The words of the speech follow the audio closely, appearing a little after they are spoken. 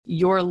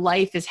your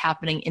life is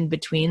happening in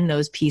between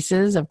those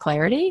pieces of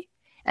clarity,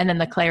 and then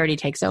the clarity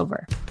takes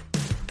over.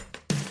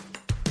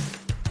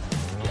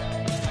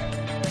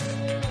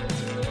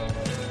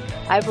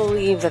 I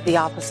believe that the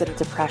opposite of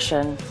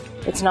depression,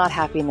 it's not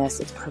happiness,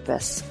 it's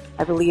purpose.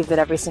 I believe that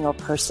every single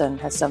person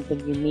has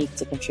something unique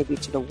to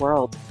contribute to the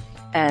world.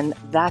 And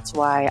that's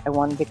why I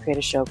wanted to create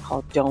a show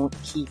called Don't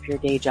Keep Your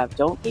Day Job.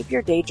 Don't Keep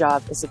Your Day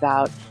Job is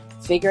about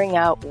figuring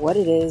out what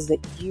it is that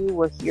you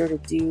were here to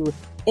do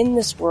in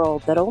this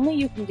world that only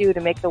you can do to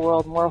make the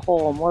world more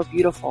whole, more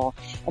beautiful,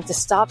 and to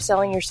stop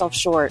selling yourself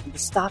short, and to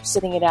stop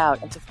sitting it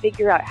out, and to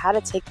figure out how to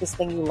take this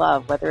thing you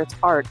love, whether it's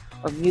art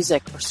or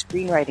music or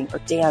screenwriting or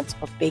dance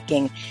or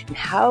baking, and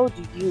how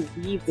do you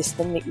weave this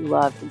thing that you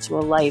love into a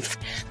life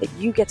that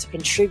you get to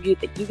contribute,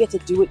 that you get to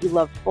do what you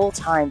love full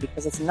time,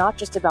 because it's not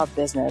just about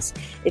business,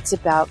 it's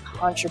about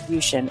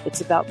contribution,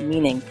 it's about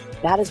meaning.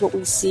 That is what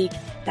we seek.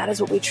 That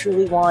is what we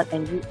truly want.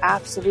 And you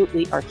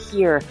absolutely are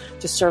here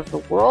to serve the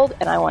world.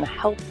 And I want to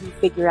help you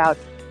figure out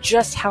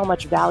just how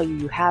much value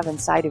you have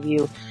inside of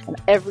you. And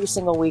every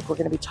single week, we're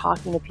going to be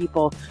talking to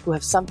people who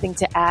have something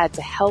to add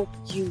to help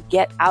you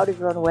get out of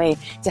your own way,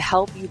 to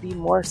help you be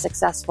more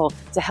successful,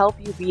 to help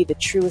you be the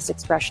truest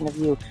expression of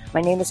you.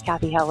 My name is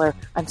Cathy Heller.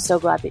 I'm so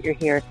glad that you're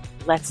here.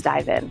 Let's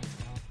dive in.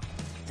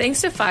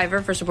 Thanks to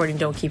Fiverr for supporting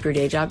Don't Keep Your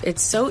Day Job.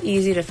 It's so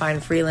easy to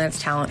find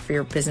freelance talent for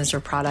your business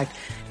or product.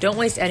 Don't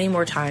waste any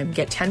more time.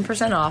 Get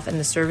 10% off and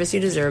the service you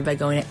deserve by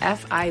going to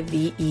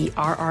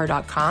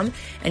fiverr.com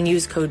and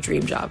use code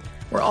DREAMJOB.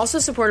 We're also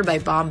supported by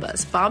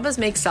Bombas. Bombas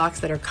make socks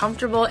that are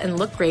comfortable and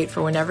look great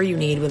for whenever you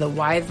need with a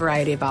wide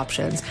variety of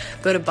options.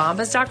 Go to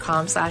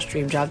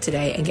bombas.com/dreamjob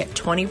today and get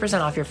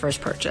 20% off your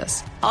first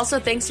purchase. Also,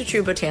 thanks to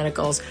True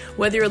Botanicals.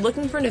 Whether you're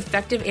looking for an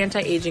effective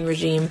anti-aging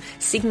regime,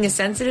 seeking a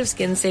sensitive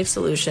skin-safe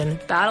solution,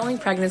 battling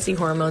pregnancy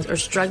hormones, or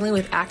struggling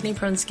with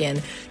acne-prone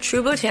skin,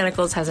 True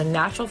Botanicals has a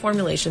natural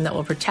formulation that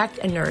will protect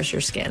and nourish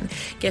your skin.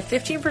 Get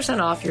 15%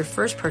 off your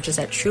first purchase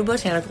at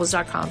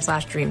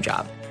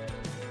truebotanicals.com/dreamjob.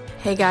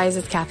 Hey guys,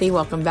 it's Cathy.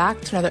 Welcome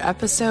back to another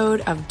episode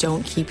of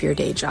Don't Keep Your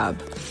Day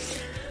Job.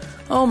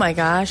 Oh my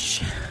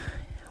gosh,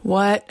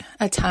 what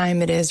a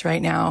time it is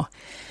right now.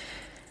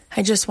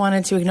 I just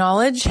wanted to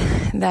acknowledge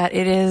that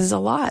it is a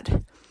lot.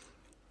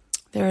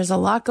 There is a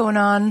lot going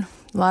on,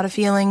 a lot of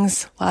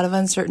feelings, a lot of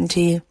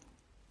uncertainty,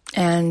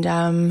 and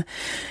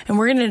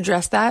we're going to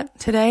address that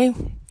today.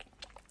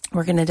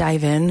 We're going to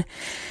dive in.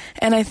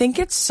 And I think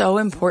it's so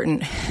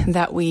important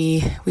that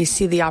we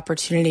see the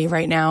opportunity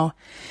right now.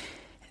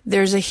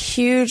 There's a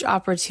huge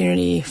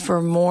opportunity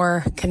for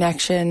more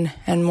connection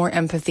and more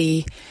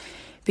empathy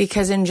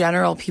because in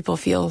general, people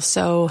feel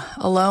so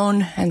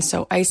alone and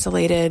so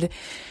isolated.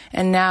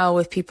 And now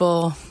with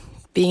people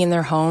being in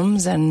their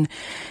homes and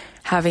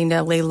having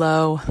to lay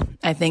low,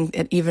 I think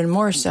that even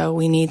more so,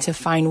 we need to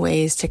find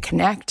ways to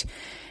connect.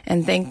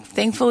 And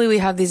thankfully, we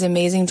have these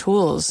amazing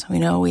tools. We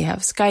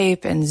have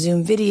Skype and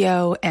Zoom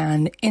video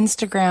and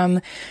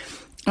Instagram.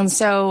 And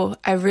so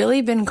I've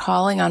really been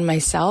calling on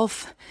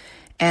myself.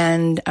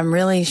 And I'm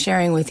really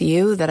sharing with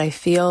you that I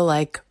feel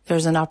like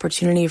there's an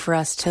opportunity for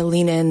us to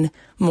lean in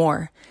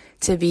more,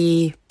 to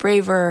be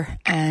braver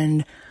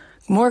and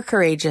more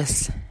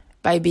courageous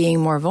by being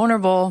more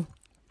vulnerable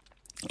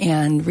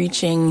and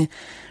reaching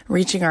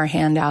our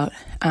hand out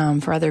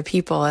for other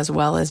people, as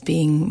well as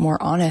being more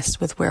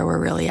honest with where we're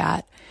really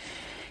at.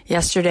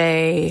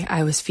 Yesterday,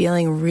 I was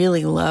feeling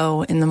really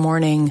low in the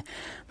morning.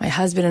 My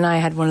husband and I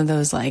had one of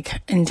those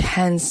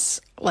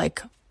intense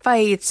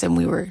fights, and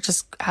we were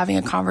just having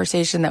a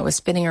conversation that was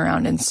spinning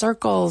around in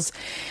circles,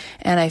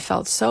 and I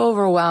felt so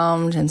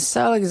overwhelmed and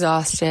so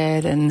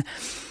exhausted. And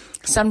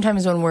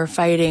sometimes when we're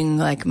fighting,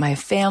 my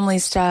family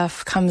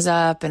stuff comes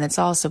up and it's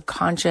all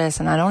subconscious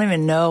and I don't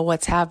even know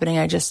what's happening.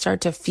 I just start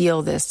to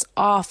feel this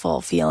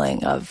awful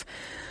feeling of,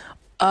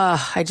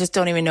 I just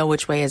don't even know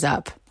which way is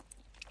up.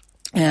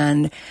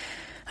 And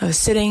I was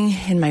sitting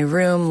in my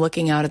room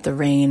looking out at the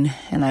rain,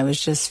 and I was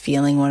just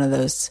feeling one of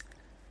those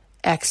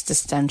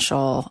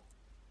existential,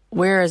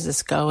 where is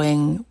this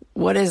going?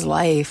 What is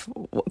life?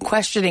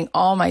 Questioning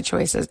all my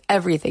choices,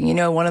 everything,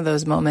 one of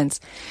those moments.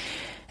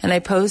 And I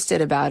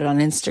posted about it on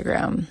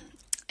Instagram,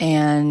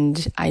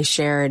 and I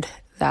shared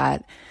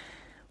that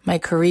my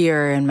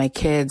career and my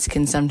kids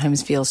can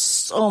sometimes feel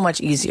so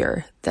much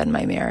easier than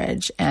my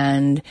marriage.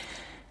 And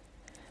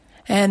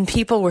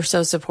people were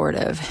so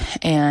supportive,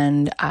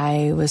 and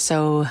I was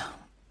so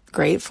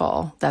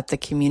grateful that the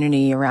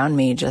community around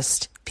me,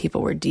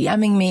 people were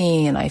DMing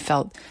me, and I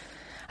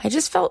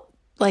just felt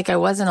like I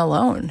wasn't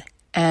alone.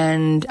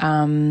 And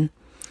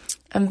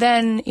then,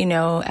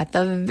 at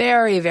the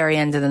very, very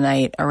end of the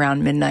night,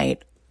 around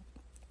midnight,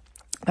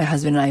 my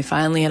husband and I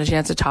finally had a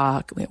chance to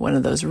talk. We had one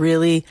of those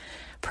really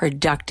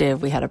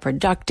productive,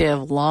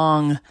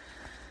 long,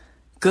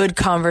 good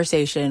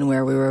conversation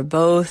where we were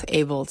both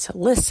able to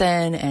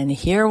listen and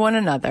hear one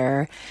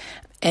another.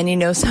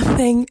 And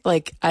something,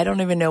 I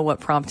don't even know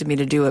what prompted me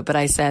to do it, but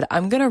I said,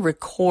 I'm going to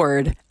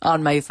record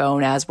on my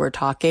phone as we're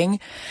talking.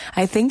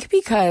 I think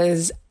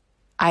because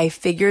I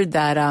figured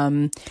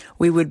that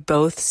we would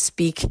both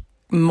speak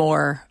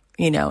more,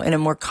 in a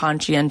more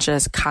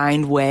conscientious,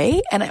 kind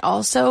way. And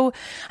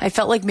I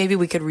felt like maybe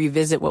we could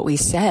revisit what we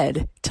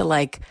said to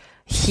like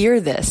hear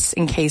this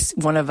in case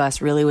one of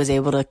us really was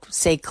able to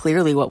say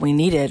clearly what we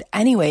needed.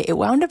 Anyway, it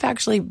wound up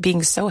actually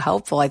being so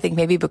helpful. I think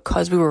maybe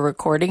because we were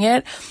recording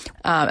it,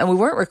 and we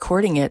weren't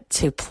recording it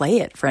to play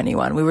it for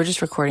anyone. We were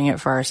just recording it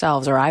for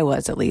ourselves, or I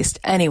was at least.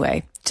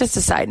 Anyway, just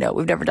a side note,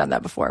 we've never done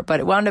that before, but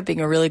it wound up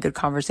being a really good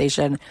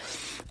conversation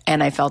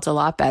and I felt a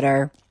lot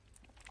better.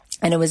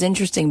 And it was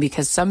interesting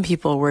because some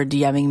people were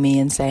DMing me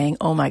and saying,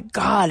 oh my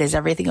God, is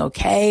everything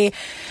okay?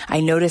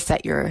 I noticed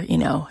that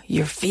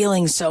you're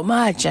feeling so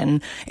much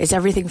and is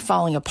everything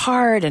falling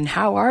apart and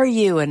how are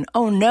you? And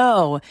oh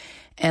no.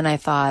 And I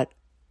thought,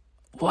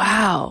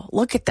 wow,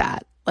 look at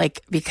that.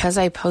 Like, because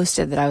I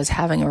posted that I was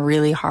having a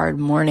really hard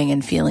morning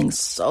and feeling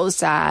so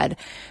sad,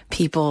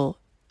 people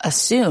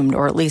assumed,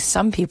 or at least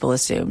some people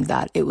assumed,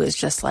 that it was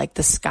just like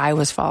the sky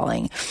was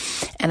falling.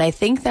 And I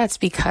think that's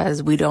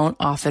because we don't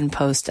often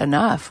post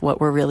enough what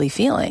we're really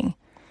feeling.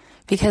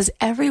 Because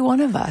every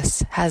one of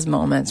us has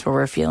moments where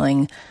we're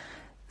feeling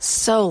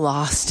so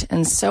lost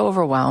and so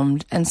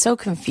overwhelmed and so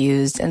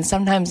confused. And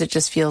sometimes it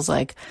just feels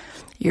like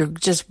you're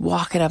just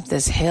walking up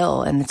this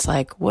hill and it's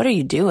like, what are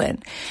you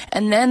doing?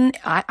 And then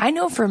I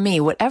know for me,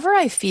 whatever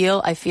I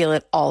feel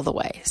it all the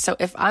way. So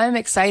if I'm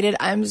excited,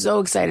 I'm so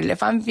excited.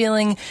 If I'm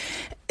feeling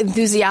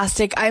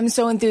enthusiastic, I'm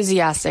so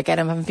enthusiastic. And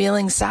if I'm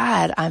feeling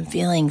sad, I'm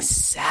feeling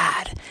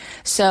sad.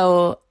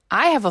 So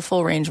I have a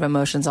full range of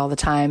emotions all the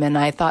time. And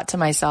I thought to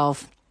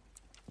myself,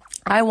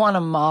 I want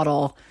to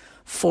model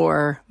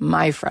for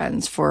my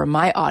friends, for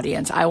my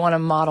audience. I want to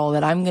model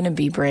that I'm going to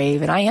be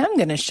brave and I am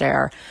going to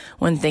share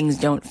when things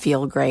don't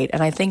feel great.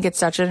 And I think it's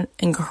such an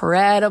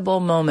incredible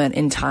moment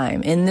in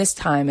time, in this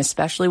time,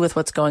 especially with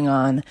what's going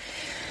on.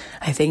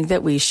 I think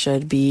that we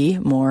should be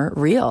more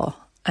real.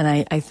 And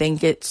I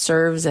think it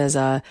serves as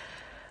a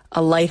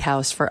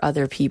lighthouse for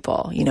other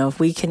people. If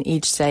we can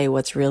each say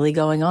what's really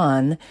going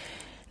on,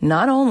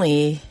 not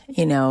only,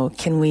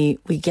 can we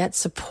get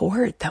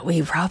support that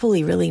we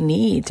probably really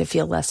need to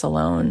feel less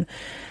alone,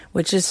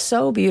 which is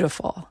so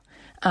beautiful.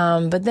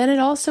 But then it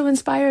also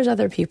inspires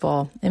other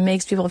people. It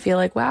makes people feel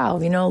like, wow,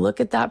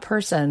 look at that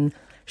person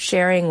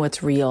sharing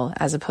what's real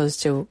as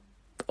opposed to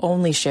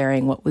only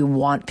sharing what we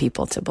want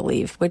people to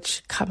believe,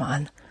 which, come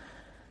on,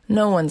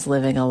 no one's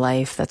living a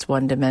life that's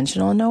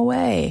one-dimensional. No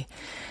way.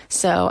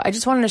 So I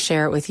just wanted to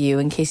share it with you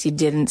in case you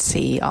didn't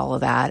see all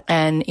of that.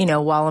 And,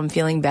 while I'm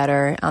feeling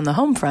better on the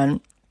home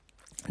front,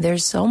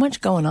 there's so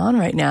much going on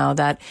right now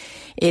that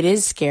it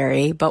is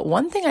scary. But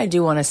one thing I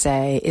do want to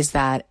say is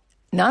that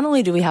not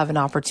only do we have an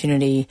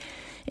opportunity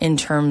in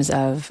terms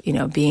of,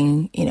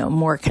 being,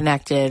 more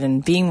connected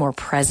and being more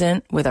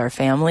present with our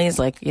families,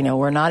 like,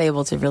 we're not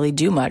able to really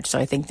do much. So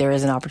I think there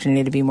is an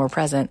opportunity to be more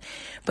present.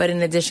 But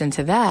in addition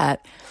to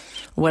that,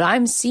 what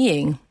I'm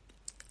seeing,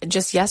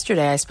 just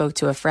yesterday, I spoke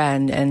to a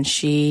friend and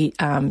she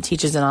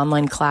teaches an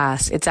online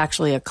class. It's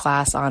actually a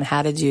class on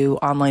how to do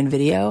online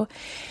video.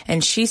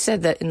 And she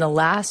said that in the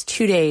last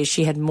 2 days,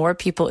 she had more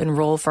people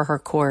enroll for her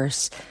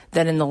course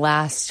than in the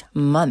last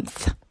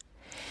month.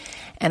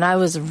 And I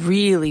was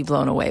really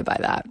blown away by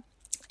that.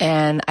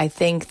 And I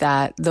think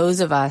that those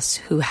of us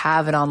who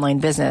have an online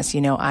business,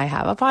 I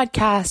have a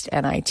podcast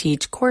and I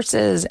teach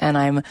courses and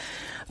I'm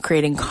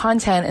creating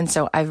content. And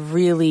so I've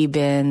really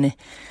been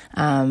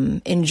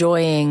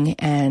enjoying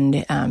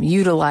and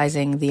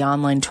utilizing the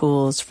online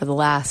tools for the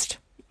last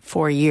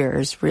 4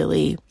 years,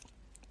 really.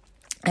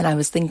 And I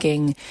was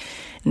thinking,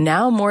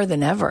 now more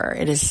than ever,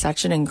 it is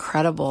such an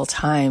incredible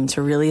time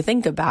to really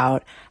think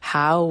about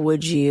how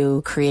would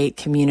you create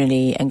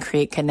community and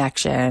create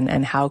connection,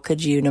 and how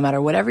could you, no matter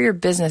whatever your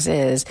business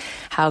is,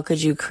 how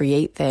could you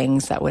create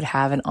things that would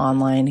have an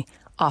online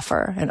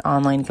offer, an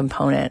online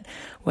component,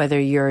 whether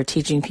you're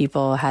teaching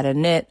people how to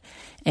knit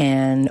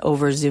and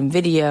over Zoom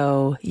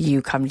video,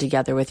 you come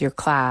together with your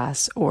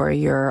class, or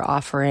you're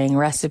offering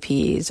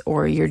recipes,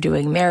 or you're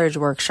doing marriage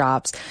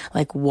workshops.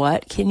 Like,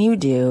 what can you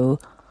do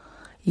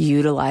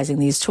utilizing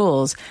these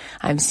tools?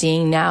 I'm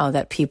seeing now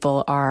that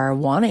people are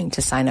wanting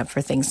to sign up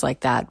for things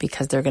like that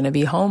because they're going to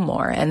be home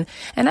more. And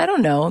I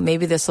don't know,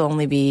 maybe this will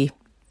only be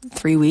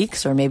 3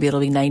 weeks, or maybe it'll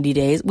be 90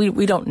 days.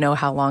 We don't know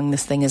how long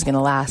this thing is going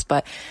to last,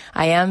 but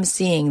I am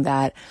seeing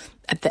that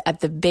at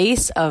the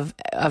base of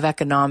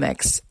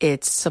economics,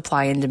 it's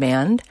supply and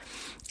demand.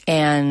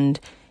 And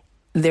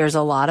there's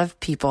a lot of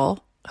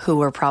people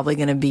who are probably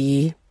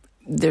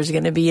there's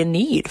going to be a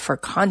need for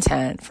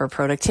content, for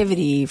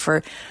productivity,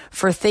 for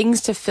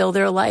things to fill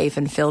their life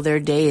and fill their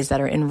days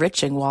that are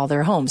enriching while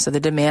they're home. So the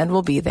demand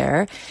will be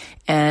there.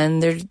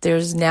 And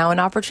there's now an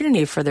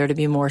opportunity for there to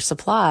be more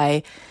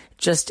supply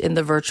just in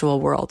the virtual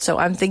world. So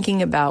I'm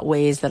thinking about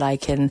ways that I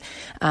can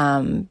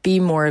be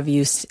more of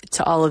use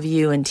to all of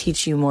you and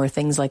teach you more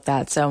things like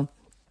that. So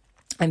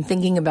I'm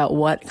thinking about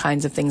what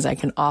kinds of things I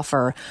can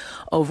offer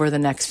over the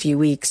next few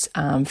weeks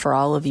for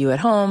all of you at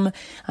home.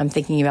 I'm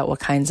thinking about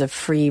what kinds of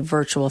free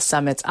virtual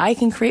summits I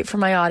can create for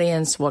my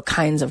audience, what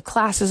kinds of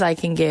classes I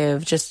can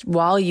give just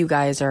while you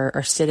guys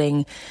are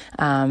sitting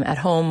at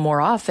home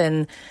more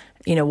often.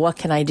 what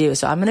can I do?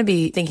 So I'm going to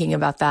be thinking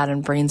about that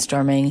and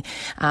brainstorming.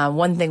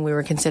 One thing we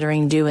were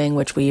considering doing,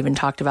 which we even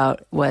talked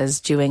about,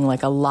 was doing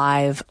like a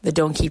live, the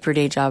Don't Keep Your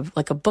Day Job,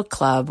 like a book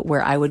club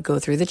where I would go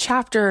through the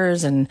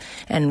chapters and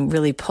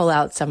really pull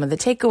out some of the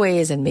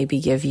takeaways and maybe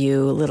give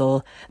you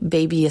little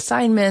baby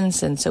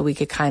assignments. And so we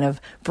could kind of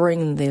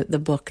bring the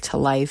book to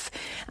life.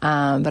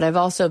 But I've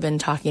also been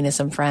talking to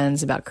some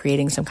friends about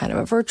creating some kind of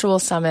a virtual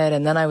summit.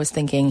 And then I was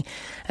thinking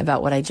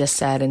about what I just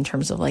said in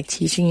terms of like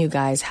teaching you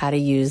guys how to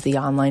use the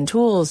online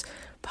tools,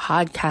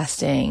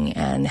 podcasting,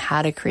 and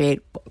how to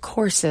create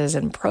courses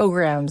and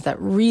programs that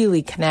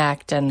really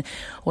connect, and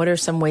what are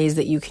some ways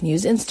that you can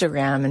use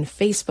Instagram and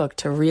Facebook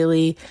to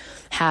really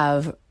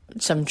have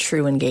some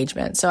true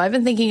engagement. So I've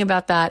been thinking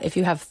about that. If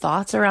you have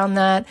thoughts around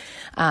that,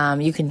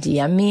 you can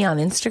DM me on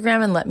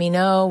Instagram and let me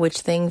know which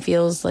thing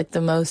feels like the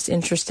most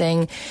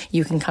interesting.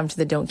 You can come to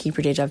the Don't Keep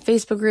Your Day Job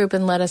Facebook group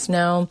and let us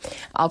know.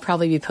 I'll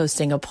probably be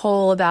posting a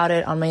poll about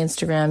it on my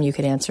Instagram. You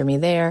could answer me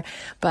there.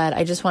 But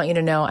I just want you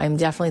to know I'm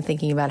definitely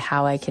thinking about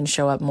how I can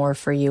show up more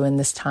for you in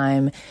this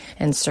time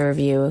and serve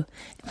you.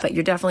 But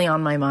you're definitely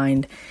on my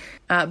mind.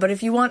 But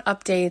if you want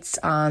updates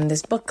on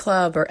this book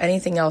club or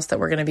anything else that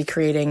we're going to be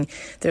creating,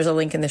 there's a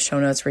link in the show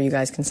notes where you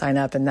guys can sign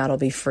up, and that'll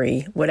be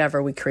free,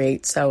 whatever we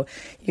create. So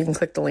you can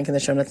click the link in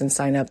the show notes and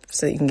sign up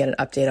so that you can get an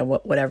update on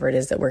whatever it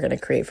is that we're going to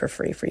create for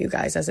free for you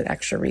guys as an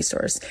extra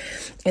resource.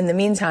 In the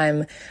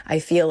meantime, I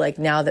feel like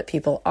now that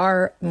people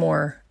are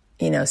more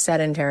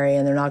sedentary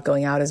and they're not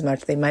going out as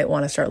much, they might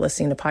want to start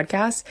listening to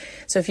podcasts.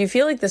 So if you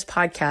feel like this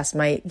podcast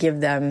might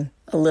give them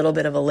a little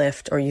bit of a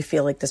lift, or you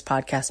feel like this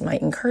podcast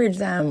might encourage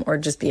them or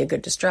just be a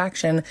good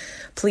distraction,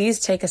 please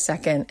take a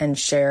second and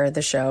share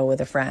the show with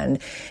a friend.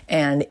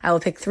 And I will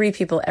pick 3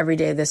 people every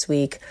day this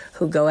week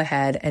who go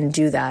ahead and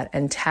do that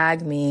and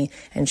tag me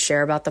and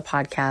share about the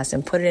podcast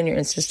and put it in your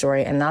Insta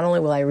story. And not only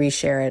will I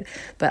reshare it,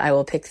 but I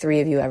will pick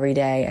 3 of you every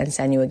day and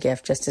send you a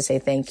gift just to say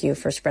thank you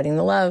for spreading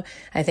the love.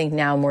 I think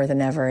now more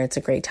than ever, it's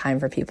a great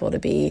time for people to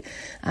be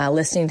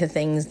listening to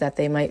things that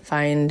they might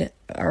find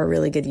are a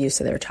really good use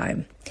of their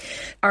time.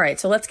 All right,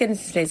 so let's get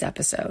into today's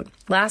episode.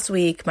 Last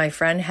week, my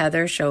friend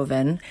Heather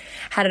Chauvin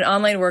had an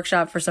online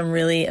workshop for some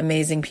really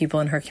amazing people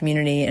in her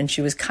community, and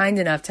she was kind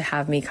enough to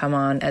have me come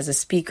on as a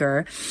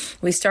speaker.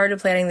 We started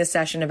planning the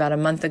session about a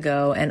month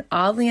ago, and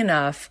oddly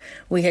enough,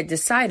 we had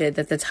decided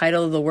that the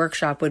title of the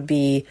workshop would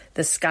be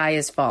The Sky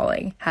is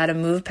Falling, How to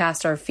Move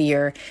Past Our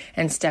Fear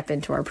and Step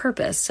into Our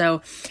Purpose.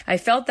 So I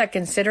felt that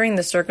considering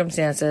the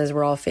circumstances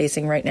we're all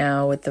facing right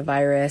now with the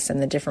virus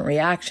and the different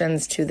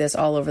reactions to this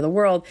all over the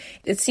world,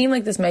 it seemed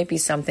like this might be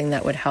something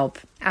that would help.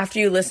 After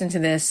you listen to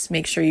this,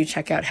 make sure you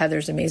check out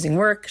Heather's amazing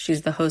work.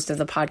 She's the host of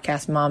the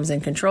podcast Moms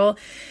in Control.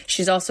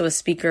 She's also a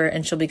speaker,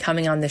 and she'll be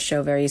coming on this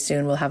show very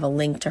soon. We'll have a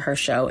link to her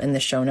show in the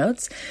show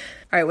notes.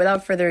 All right,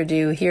 without further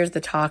ado, here's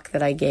the talk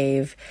that I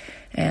gave,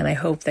 and I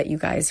hope that you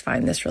guys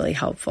find this really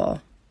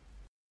helpful.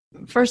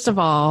 First of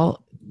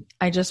all,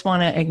 I just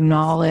want to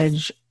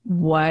acknowledge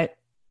what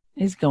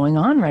is going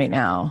on right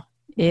now.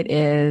 It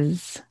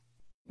is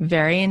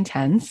very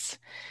intense.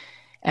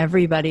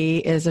 Everybody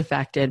is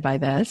affected by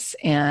this,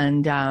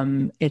 and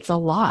it's a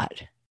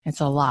lot. It's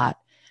a lot.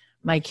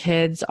 My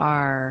kids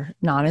are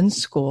not in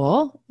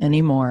school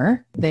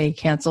anymore. They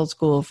canceled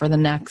school for the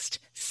next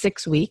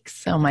 6 weeks,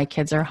 so my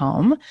kids are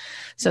home.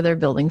 So they're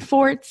building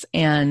forts,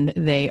 and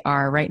they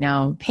are right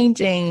now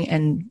painting,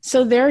 and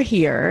so they're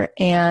here,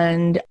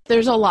 and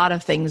there's a lot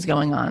of things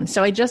going on.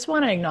 So I just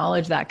want to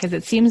acknowledge that, because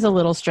it seems a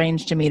little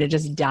strange to me to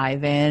just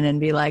dive in and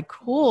be like,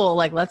 cool,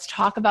 like let's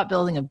talk about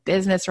building a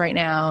business right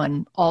now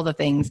and all the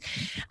things.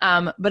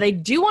 But I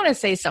do want to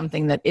say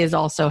something that is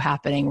also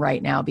happening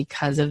right now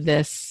because of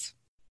this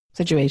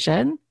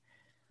situation.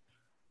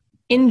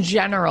 In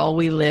general,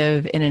 we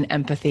live in an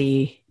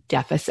empathy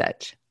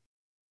deficit.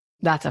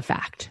 That's a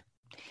fact.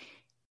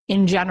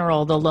 In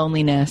general, the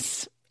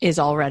loneliness is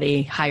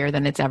already higher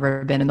than it's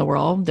ever been in the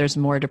world. There's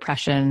more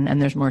depression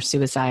and there's more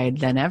suicide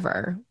than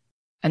ever.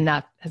 And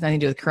that has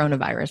nothing to do with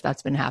coronavirus.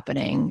 That's been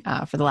happening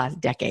for the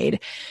last decade.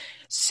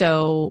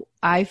 So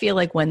I feel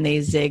like when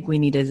they zig, we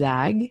need to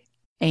zag.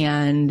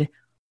 And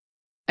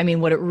I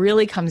mean, what it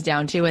really comes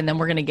down to, and then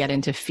we're going to get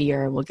into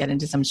fear. We'll get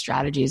into some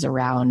strategies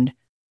around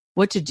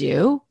what to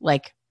do.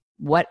 Like,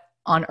 what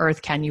on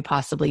earth can you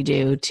possibly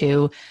do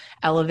to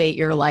elevate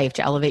your life,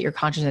 to elevate your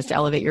consciousness, to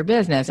elevate your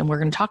business? And we're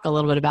going to talk a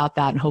little bit about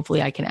that, and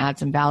hopefully I can add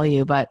some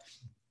value. But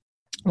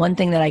one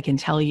thing that I can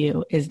tell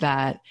you is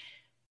that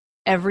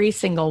every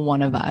single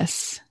one of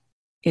us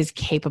is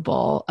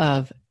capable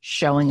of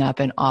showing up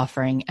and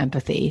offering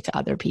empathy to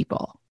other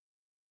people.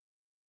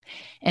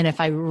 And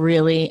if I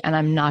really, and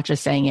I'm not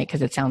just saying it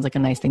because it sounds like a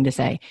nice thing to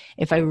say,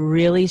 if I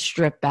really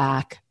strip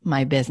back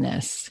my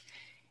business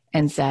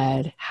and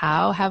said,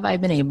 how have I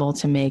been able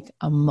to make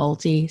a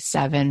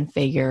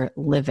multi-7-figure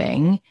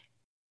living?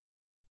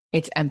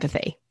 It's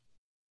empathy.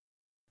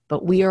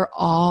 But we are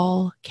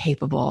all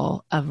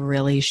capable of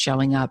really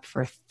showing up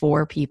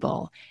for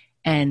people.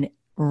 And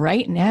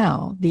right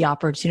now, the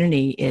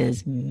opportunity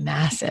is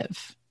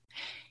massive.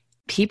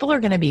 People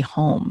are going to be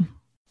home.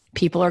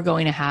 People are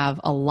going to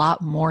have a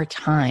lot more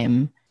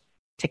time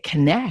to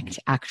connect,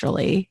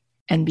 actually.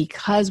 And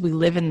because we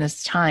live in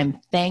this time,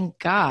 thank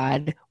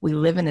God we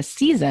live in a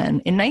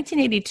season. In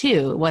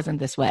 1982, it wasn't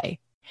this way.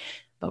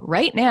 But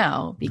right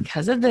now,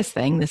 because of this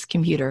thing, this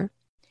computer,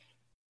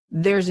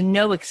 there's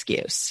no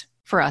excuse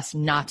for us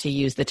not to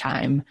use the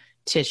time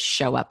to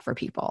show up for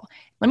people.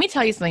 Let me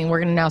tell you something. We're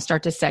going to now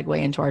start to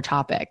segue into our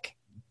topic.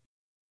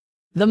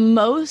 The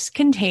most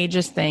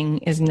contagious thing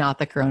is not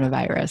the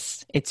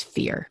coronavirus. It's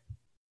fear.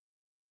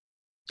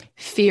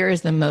 Fear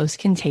is the most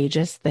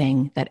contagious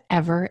thing that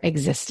ever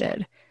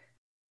existed.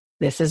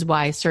 This is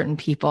why certain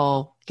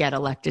people get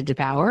elected to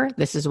power.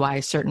 This is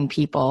why certain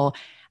people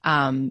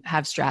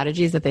have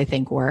strategies that they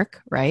think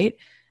work, right?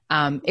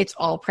 It's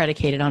all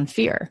predicated on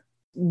fear.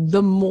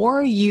 The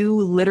more you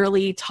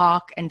literally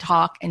talk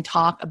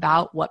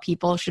about what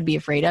people should be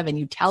afraid of and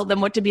you tell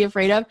them what to be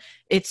afraid of,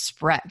 it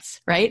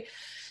spreads, right?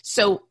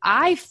 So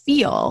I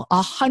feel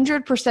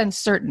 100%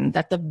 certain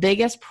that the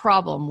biggest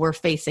problem we're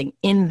facing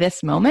in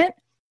this moment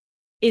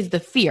is the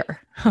fear,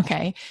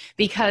 okay?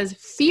 Because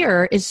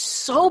fear is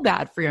so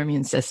bad for your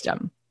immune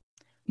system.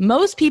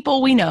 Most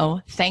people we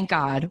know, thank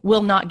God,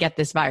 will not get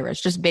this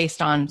virus just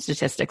based on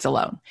statistics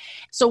alone.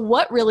 So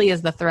what really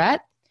is the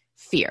threat?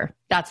 Fear.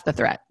 That's the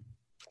threat.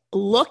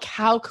 Look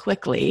how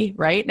quickly,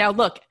 right? Now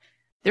look,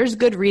 there's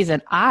good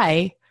reason.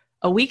 A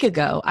week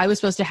ago, I was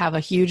supposed to have a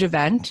huge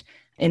event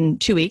in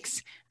 2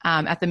 weeks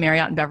at the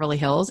Marriott in Beverly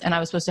Hills, and I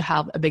was supposed to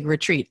have a big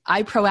retreat.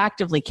 I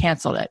proactively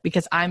canceled it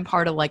because I'm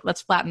part of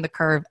let's flatten the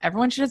curve.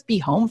 Everyone should just be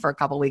home for a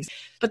couple of weeks.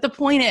 But the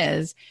point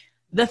is,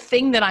 the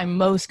thing that I'm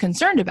most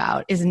concerned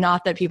about is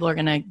not that people are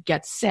going to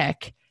get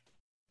sick.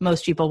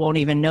 Most people won't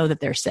even know that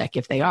they're sick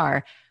if they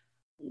are.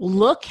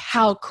 Look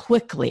how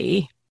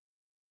quickly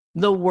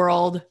the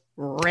world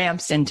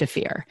ramps into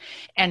fear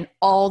and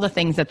all the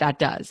things that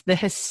does. The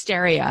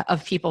hysteria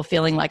of people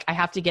feeling like I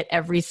have to get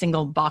every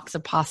single box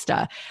of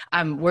pasta.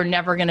 We're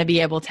never going to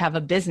be able to have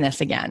a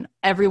business again.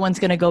 Everyone's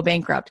going to go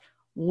bankrupt.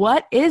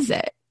 What is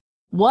it?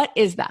 What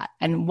is that?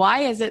 And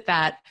why is it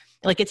that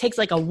it takes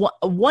a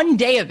one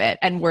day of it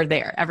and we're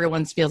there?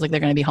 Everyone feels like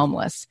they're going to be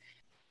homeless.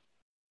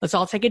 Let's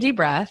all take a deep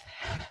breath.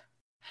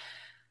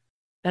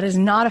 That is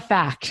not a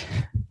fact.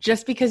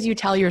 Just because you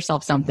tell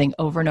yourself something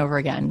over and over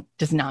again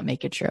does not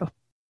make it true.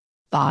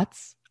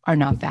 Thoughts are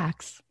not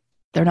facts.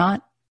 They're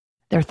not.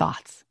 They're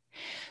thoughts.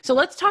 So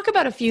let's talk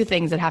about a few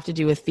things that have to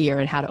do with fear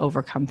and how to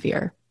overcome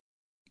fear.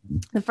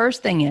 The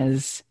first thing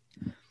is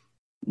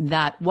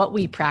that what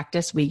we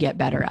practice, we get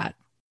better at.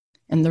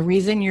 And the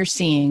reason you're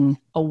seeing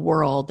a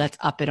world that's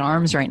up in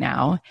arms right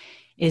now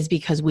is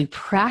because we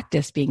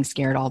practice being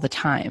scared all the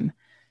time.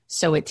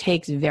 So it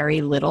takes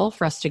very little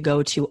for us to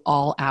go to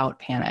all out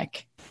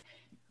panic.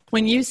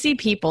 When you see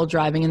people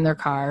driving in their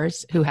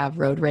cars who have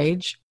road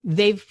rage,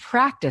 they've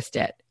practiced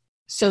it.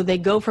 So they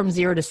go from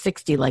 0 to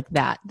 60 like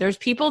that. There's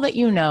people that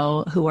you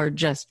know who are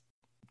just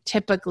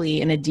typically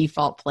in a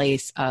default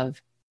place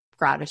of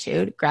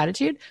gratitude.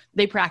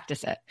 They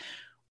practice it.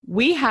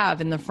 We have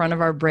in the front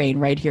of our brain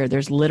right here,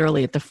 there's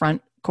literally at the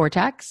front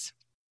cortex,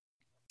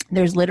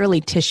 there's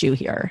literally tissue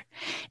here.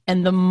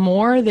 And the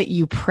more that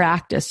you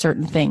practice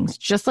certain things,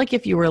 just like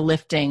if you were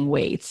lifting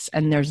weights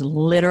and there's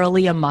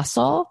literally a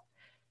muscle,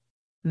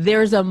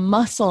 there's a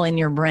muscle in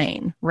your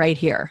brain right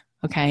here,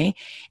 okay?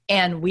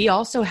 And we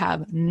also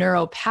have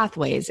neural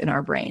pathways in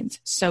our brains.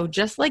 So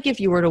just like if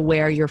you were to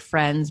wear your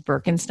friend's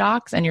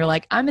Birkenstocks and you're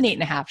like, I'm an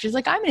 8.5. She's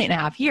like, I'm an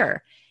 8.5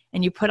 here.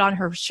 And you put on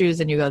her shoes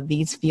and you go,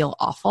 these feel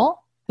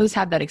awful. Who's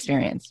had that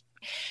experience?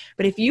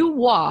 But if you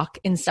walk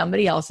in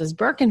somebody else's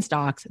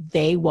Birkenstocks,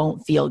 they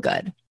won't feel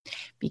good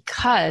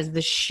because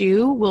the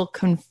shoe will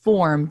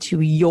conform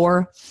to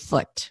your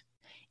foot.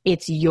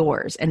 It's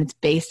yours, and it's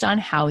based on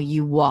how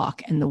you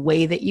walk and the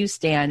way that you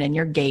stand and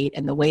your gait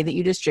and the way that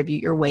you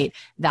distribute your weight.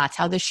 That's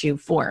how the shoe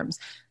forms.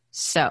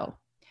 So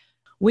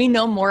we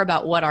know more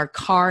about what our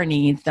car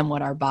needs than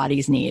what our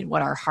bodies need,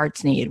 what our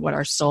hearts need, what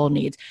our soul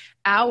needs.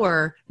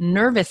 Our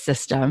nervous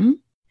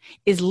system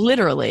is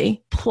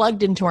literally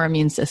plugged into our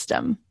immune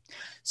system.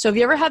 So have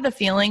you ever had the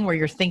feeling where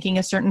you're thinking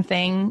a certain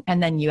thing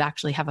and then you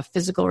actually have a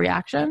physical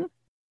reaction?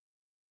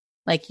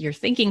 Like you're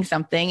thinking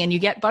something and you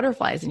get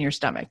butterflies in your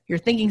stomach. You're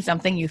thinking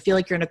something, you feel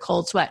like you're in a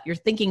cold sweat. You're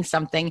thinking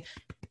something,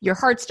 your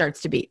heart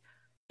starts to beat.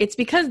 It's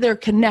because they're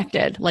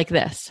connected like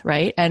this,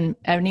 right? And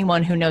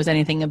anyone who knows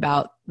anything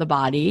about the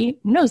body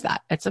knows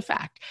that. It's a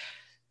fact.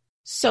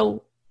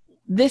 So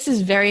this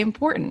is very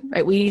important,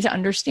 right? We need to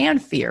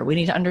understand fear. We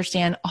need to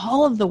understand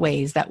all of the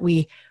ways that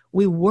we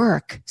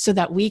work so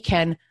that we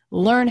can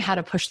learn how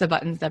to push the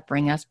buttons that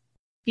bring us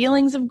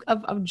feelings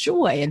of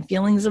joy and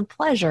feelings of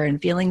pleasure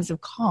and feelings of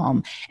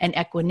calm and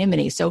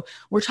equanimity. So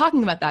we're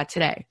talking about that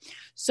today.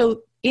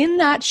 So in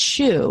that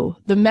shoe,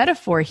 the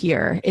metaphor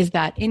here is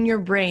that in your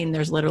brain,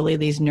 there's literally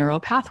these neural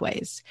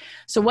pathways.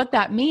 So what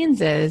that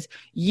means is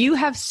you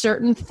have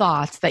certain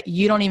thoughts that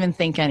you don't even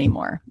think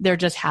anymore. They're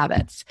just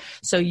habits.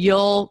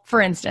 So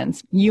for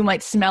instance, you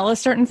might smell a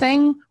certain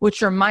thing,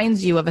 which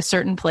reminds you of a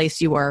certain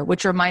place you were,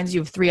 which reminds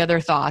you of 3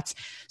 other thoughts.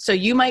 So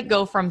you might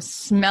go from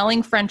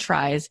smelling French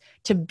fries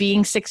to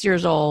being 6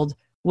 years old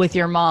with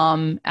your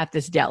mom at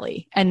this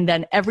deli. And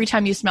then every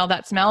time you smell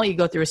that smell, you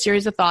go through a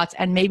series of thoughts.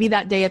 And maybe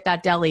that day at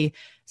that deli,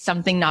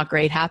 something not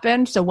great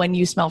happened. So when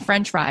you smell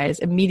French fries,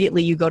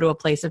 immediately you go to a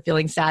place of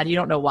feeling sad. You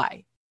don't know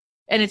why.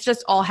 And it's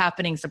just all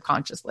happening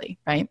subconsciously,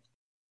 right?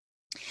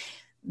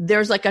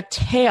 There's like a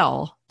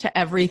tail to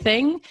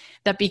everything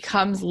that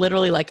becomes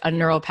literally like a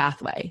neural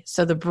pathway.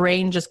 So the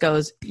brain just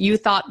goes, you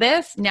thought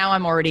this, now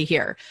I'm already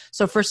here.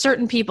 So for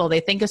certain people, they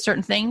think a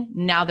certain thing,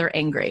 now they're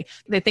angry.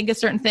 They think a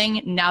certain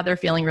thing, now they're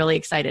feeling really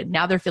excited.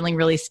 Now they're feeling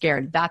really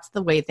scared. That's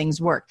the way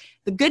things work.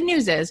 The good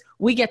news is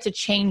we get to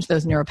change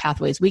those neural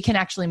pathways. We can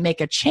actually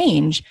make a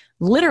change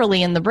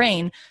literally in the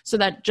brain so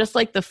that just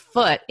like the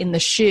foot in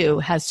the shoe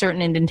has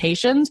certain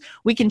indentations,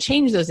 we can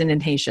change those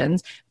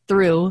indentations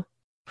through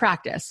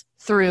practice,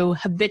 through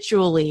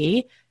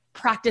habitually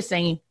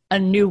practicing a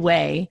new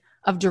way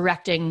of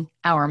directing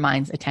our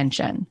mind's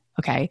attention.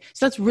 Okay.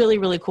 So that's really,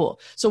 really cool.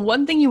 So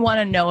one thing you want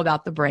to know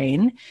about the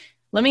brain,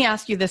 let me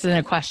ask you this in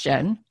a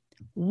question.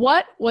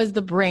 What was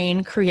the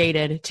brain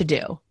created to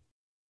do?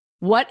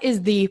 What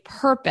is the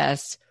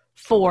purpose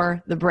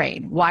for the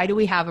brain? Why do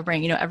we have a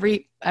brain? You know,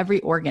 every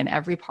organ,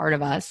 every part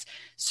of us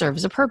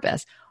serves a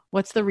purpose.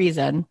 What's the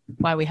reason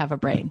why we have a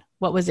brain?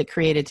 What was it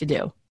created to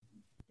do?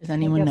 Does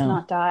anyone know?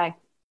 Not die,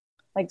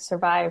 like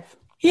survive.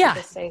 Yeah.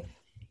 Safe.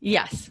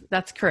 Yes,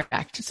 that's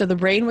correct. So the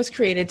brain was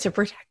created to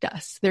protect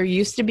us. There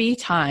used to be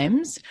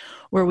times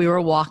where we were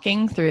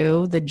walking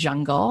through the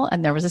jungle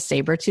and there was a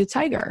saber-toothed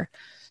tiger.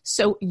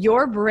 So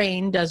your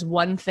brain does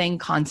one thing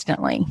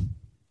constantly.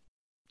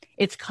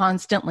 It's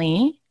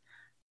constantly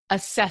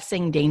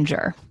assessing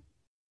danger.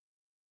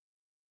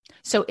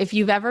 So if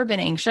you've ever been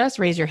anxious,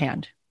 raise your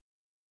hand.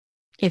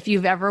 If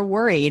you've ever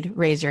worried,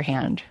 raise your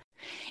hand.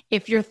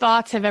 If your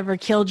thoughts have ever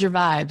killed your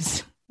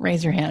vibes,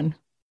 raise your hand.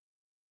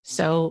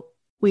 So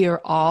we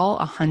are all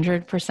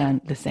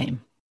 100% the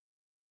same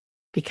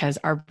because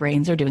our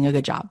brains are doing a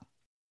good job,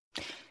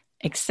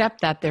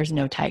 except that there's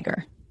no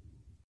tiger.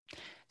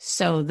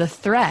 So the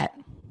threat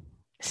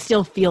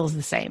still feels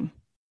the same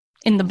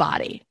in the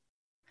body.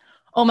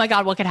 Oh my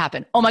God, what could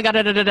happen? Oh my God.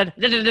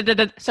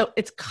 So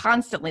it's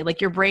constantly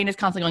like your brain is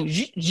constantly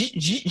going,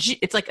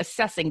 it's like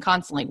assessing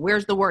constantly.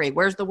 Where's the worry?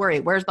 Where's the worry?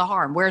 Where's the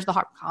harm? Where's the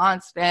harm?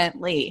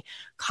 Constantly.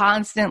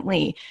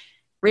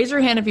 Raise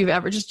your hand if you've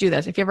ever, just do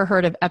this, if you ever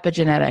heard of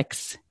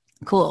epigenetics.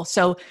 Cool.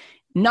 So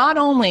not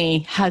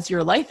only has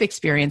your life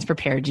experience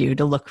prepared you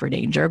to look for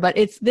danger, but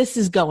this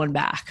is going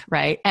back,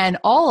 right? And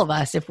all of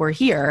us, if we're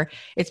here,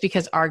 it's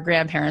because our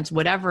grandparents,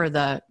 whatever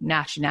the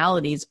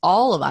nationalities,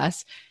 all of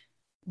us,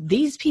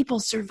 these people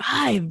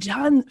survived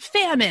on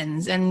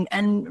famines and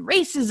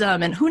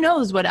racism and who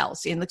knows what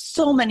else, and like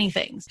so many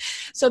things.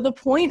 So the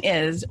point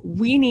is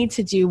we need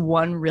to do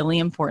one really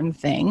important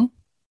thing,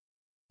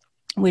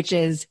 which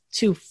is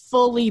to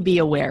fully be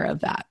aware of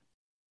that.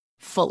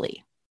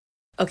 Fully.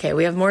 Okay,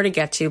 we have more to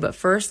get to, but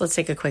first, let's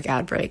take a quick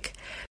ad break.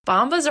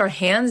 Bombas are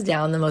hands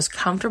down the most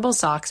comfortable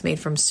socks made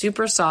from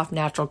super soft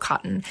natural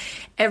cotton.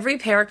 Every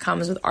pair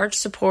comes with arch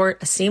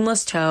support, a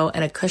seamless toe,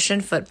 and a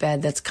cushioned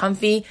footbed that's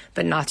comfy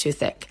but not too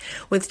thick.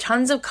 With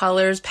tons of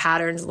colors,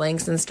 patterns,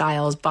 lengths, and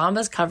styles,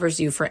 Bombas covers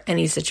you for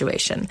any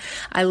situation.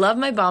 I love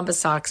my Bombas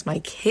socks. My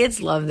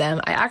kids love them.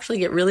 I actually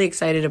get really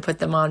excited to put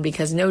them on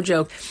because, no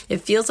joke,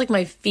 it feels like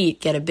my feet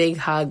get a big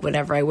hug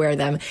whenever I wear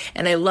them.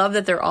 And I love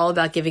that they're all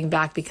about giving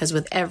back because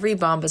with every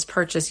Bombas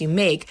purchase you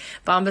make,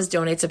 Bombas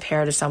donates a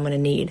pair to someone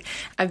in need.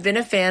 I've been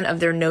a fan of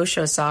their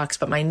no-show socks,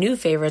 but my new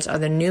favorites are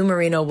the new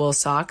merino wool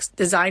socks,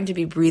 designed to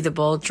be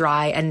breathable,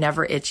 dry, and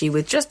never itchy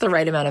with just the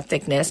right amount of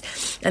thickness.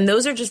 And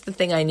those are just the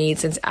thing I need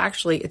since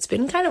actually it's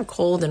been kind of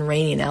cold and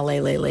rainy in LA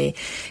lately.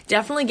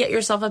 Definitely get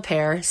yourself a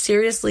pair.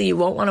 Seriously, you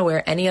won't want to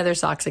wear any other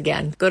socks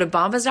again. Go to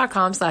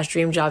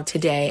bombas.com/dreamjob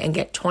today and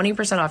get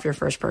 20% off your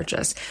first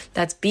purchase.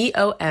 That's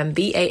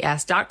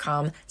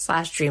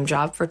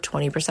bombas.com/dreamjob for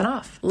 20%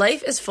 off.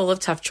 Life is full of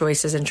tough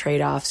choices and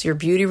trade-offs. Your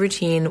beauty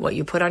routine, what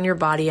you put on your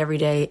body every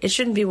day, it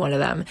shouldn't be one of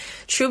them.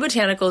 True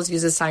Botanicals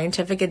uses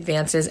scientific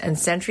advances and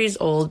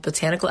centuries-old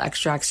botanical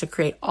extracts to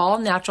create all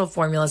natural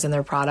formulas in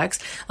their products,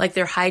 like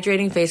their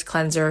hydrating face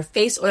cleanser,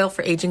 face oil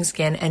for aging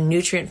skin, and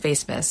nutrient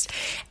face mist.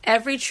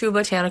 Every True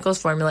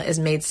Botanicals formula is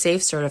made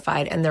safe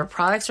certified, and their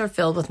products are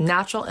filled with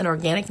natural and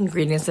organic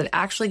ingredients that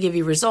actually give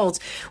you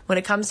results when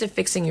it comes to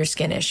fixing your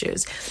skin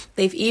issues.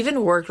 They've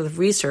even worked with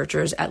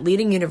researchers at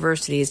leading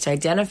universities to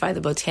identify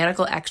the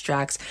botanical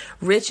extracts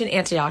rich in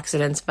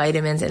antioxidants,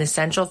 vitamins, and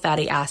essential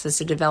fatty acids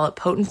to develop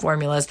potent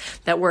formulas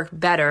that work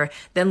better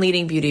than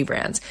leading beauty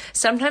brands.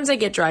 Sometimes I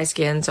get dry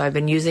skin, so I've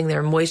been using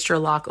their Moisture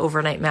Lock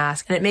overnight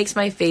mask, and it makes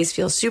my face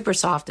feel super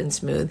soft and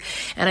smooth.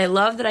 And I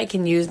love that I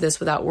can use this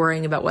without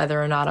worrying about whether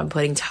or not I'm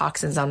putting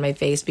toxins on my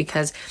face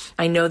because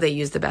I know they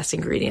use the best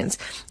ingredients.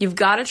 You've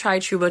got to try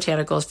True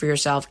Botanicals for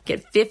yourself.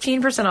 Get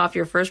 15% off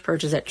your first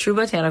purchase at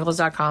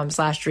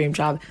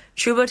truebotanicals.com/dreamjob,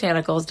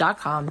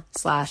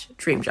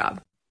 truebotanicals.com/dreamjob.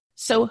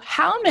 So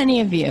how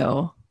many of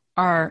you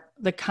are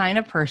the kind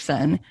of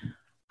person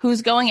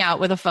who's going out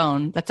with a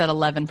phone that's at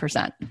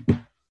 11%?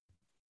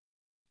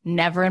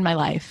 Never in my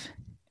life.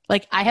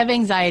 Like, I have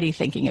anxiety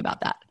thinking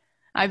about that.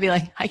 I'd be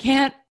like, I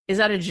can't is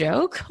that a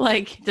joke?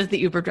 Like, does the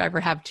Uber driver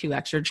have 2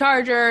 extra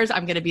chargers?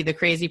 I'm going to be the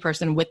crazy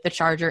person with the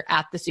charger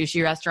at the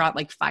sushi restaurant,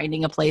 like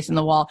finding a place in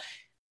the wall.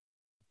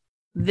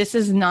 This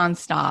is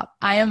nonstop.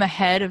 I am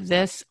ahead of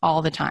this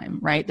all the time,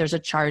 right? There's a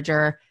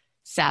charger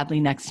sadly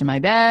next to my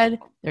bed.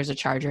 There's a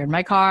charger in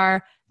my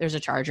car. There's a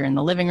charger in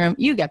the living room.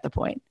 You get the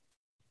point.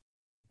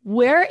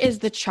 Where is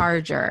the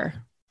charger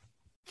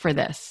for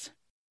this?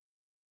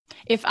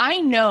 If I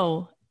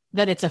know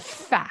that it's a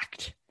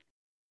fact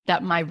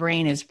that my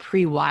brain is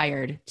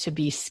pre-wired to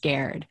be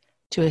scared,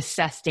 to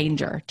assess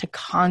danger, to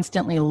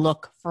constantly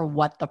look for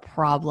what the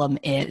problem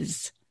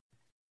is,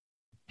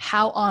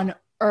 how on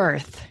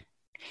earth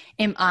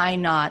am I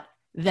not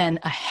then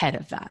ahead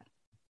of that?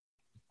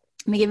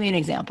 Let me give you an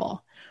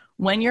example.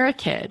 When you're a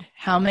kid,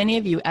 how many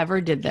of you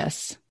ever did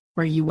this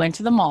where you went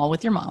to the mall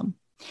with your mom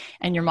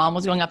and your mom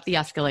was going up the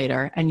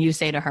escalator and you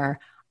say to her,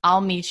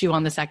 I'll meet you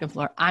on the 2nd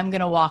floor. I'm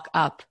going to walk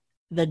up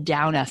the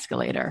down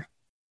escalator.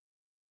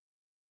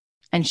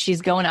 And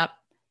she's going up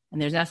and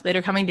there's an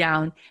escalator coming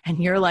down and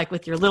you're like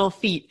with your little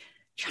feet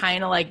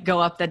trying to like go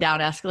up the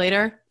down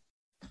escalator.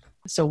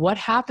 So what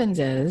happens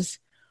is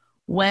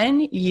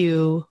when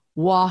you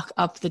walk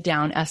up the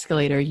down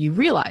escalator, you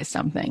realize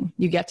something.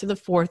 You get to the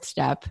 4th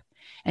step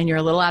and you're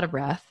a little out of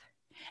breath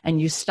and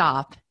you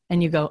stop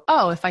and you go,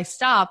 oh, if I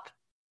stop,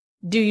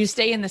 do you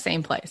stay in the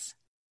same place?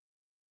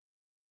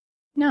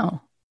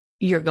 No,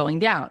 you're going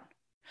down.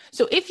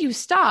 So if you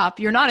stop,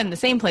 you're not in the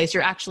same place,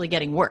 you're actually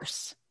getting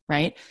worse,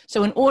 right?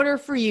 So in order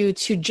for you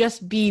to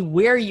just be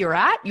where you're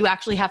at, you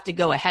actually have to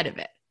go ahead of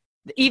it,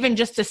 even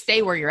just to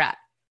stay where you're at,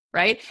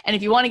 right? And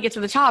if you want to get to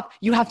the top,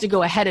 you have to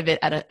go ahead of it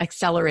at an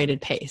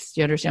accelerated pace.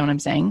 Do you understand what I'm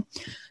saying?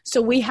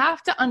 So we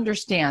have to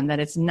understand that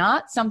it's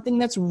not something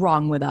that's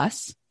wrong with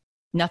us.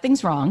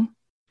 Nothing's wrong.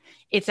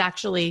 It's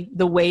actually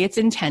the way it's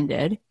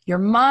intended. Your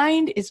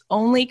mind is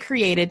only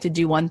created to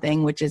do one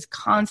thing, which is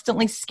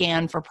constantly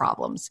scan for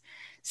problems,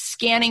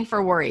 scanning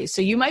for worries.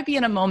 So you might be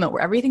in a moment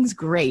where everything's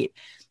great.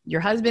 Your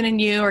husband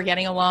and you are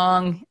getting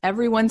along.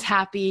 Everyone's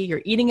happy.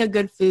 You're eating a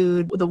good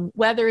food. The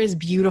weather is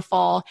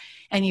beautiful.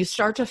 And you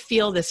start to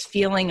feel this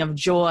feeling of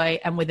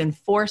joy. And within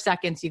 4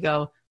 seconds, you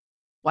go,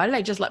 why did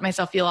I just let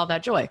myself feel all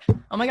that joy?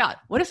 Oh my God,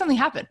 what if something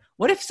happened?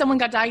 What if someone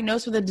got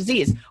diagnosed with a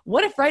disease?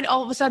 What if right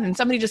all of a sudden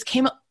somebody just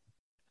came up?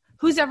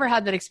 Who's ever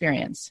had that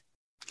experience?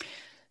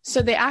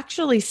 So they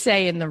actually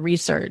say in the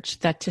research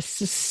that to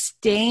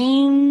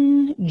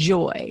sustain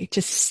joy,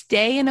 to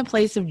stay in a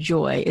place of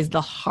joy is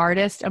the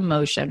hardest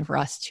emotion for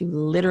us to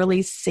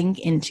literally sink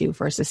into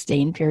for a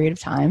sustained period of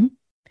time,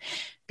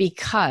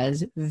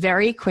 because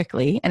very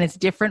quickly, and it's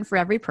different for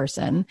every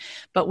person,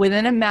 but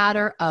within a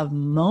matter of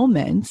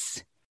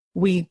moments,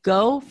 we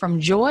go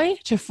from joy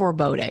to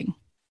foreboding.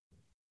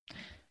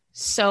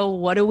 So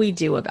what do we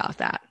do about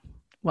that?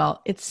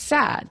 Well, it's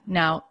sad.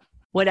 Now,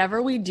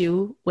 whatever we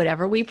do,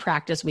 whatever we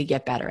practice, we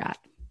get better at.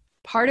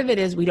 Part of it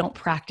is we don't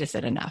practice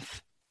it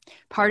enough.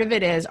 Part of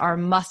it is our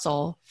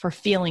muscle for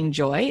feeling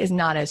joy is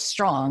not as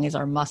strong as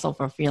our muscle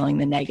for feeling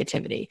the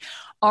negativity.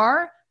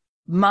 Our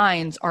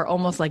minds are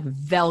almost like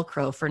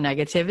Velcro for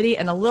negativity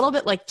and a little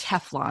bit like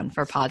Teflon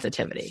for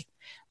positivity.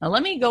 Now,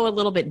 let me go a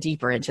little bit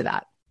deeper into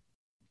that.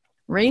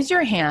 Raise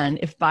your hand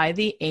if by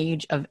the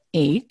age of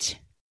 8,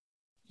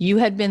 you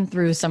had been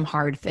through some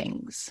hard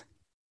things.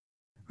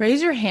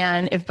 Raise your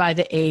hand if by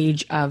the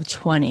age of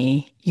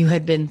 20, you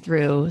had been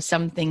through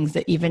some things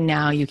that even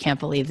now you can't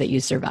believe that you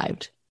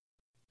survived.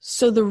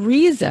 So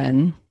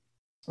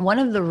one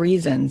of the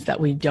reasons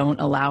that we don't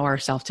allow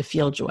ourselves to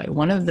feel joy,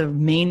 one of the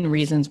main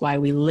reasons why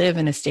we live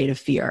in a state of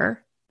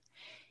fear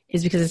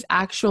is because it's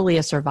actually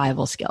a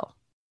survival skill.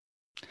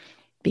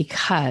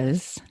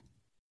 Because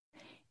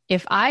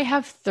if I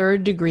have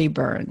 3rd-degree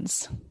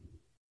burns,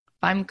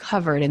 if I'm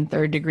covered in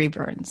 3rd-degree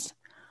burns,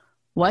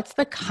 what's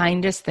the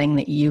kindest thing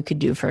that you could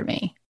do for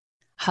me?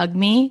 Hug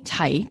me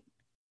tight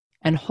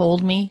and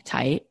hold me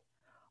tight,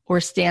 or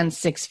stand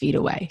 6 feet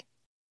away.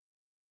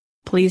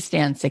 Please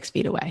stand 6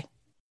 feet away.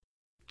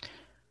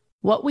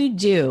 What we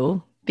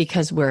do,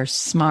 because we're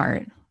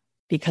smart,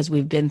 because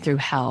we've been through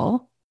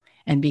hell,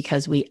 and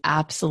because we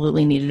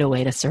absolutely needed a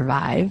way to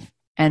survive,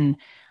 and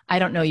I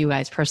don't know you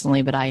guys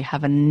personally, but I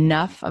have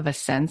enough of a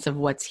sense of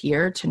what's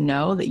here to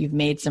know that you've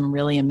made some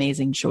really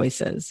amazing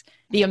choices.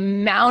 The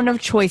amount of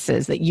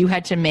choices that you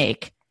had to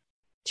make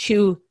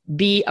to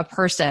be a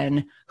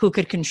person who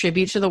could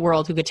contribute to the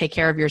world, who could take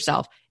care of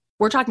yourself.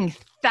 We're talking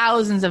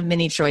thousands of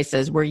mini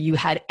choices where you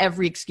had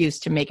every excuse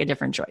to make a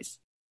different choice.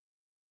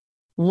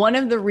 One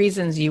of the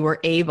reasons you were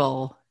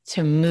able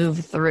to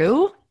move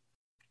through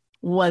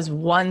was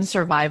one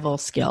survival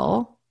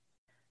skill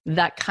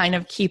that kind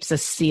of keeps a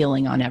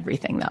ceiling on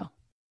everything, though.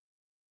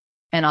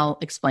 And I'll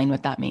explain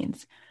what that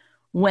means.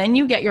 When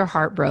you get your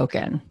heart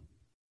broken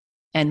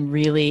and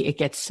really it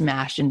gets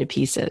smashed into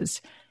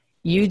pieces,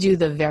 you do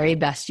the very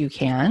best you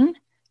can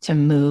to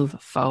move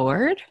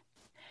forward.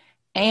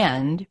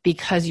 And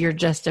because you're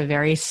just a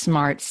very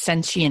smart,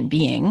 sentient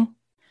being,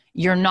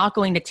 you're not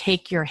going to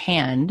take your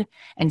hand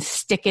and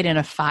stick it in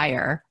a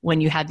fire when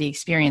you had the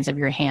experience of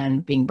your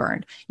hand being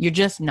burned. You're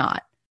just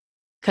not.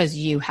 because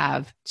you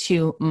have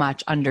too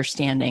much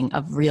understanding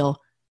of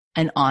real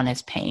and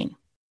honest pain.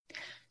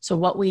 So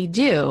what we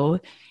do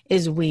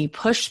is we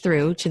push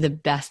through to the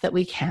best that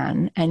we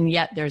can, and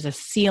yet there's a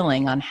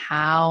ceiling on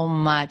how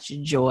much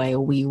joy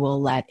we will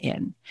let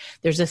in.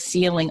 There's a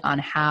ceiling on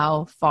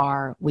how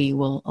far we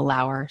will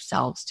allow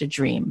ourselves to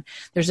dream.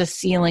 There's a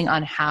ceiling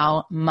on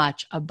how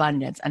much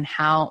abundance and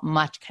how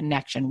much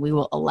connection we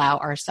will allow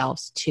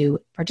ourselves to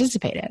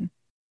participate in.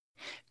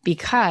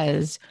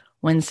 Because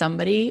when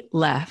somebody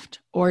left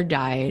or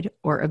died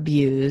or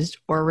abused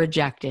or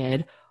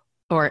rejected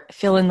or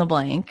fill in the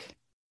blank,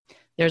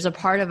 there's a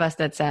part of us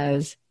that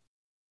says,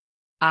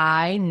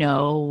 I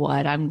know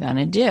what I'm going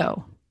to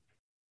do.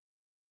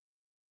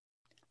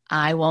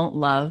 I won't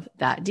love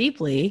that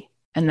deeply,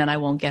 and then I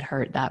won't get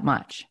hurt that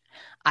much.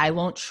 I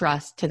won't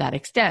trust to that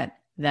extent,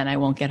 then I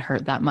won't get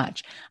hurt that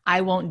much.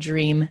 I won't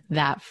dream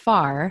that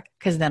far,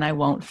 because then I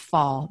won't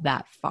fall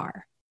that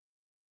far.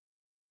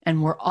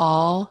 And we're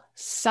all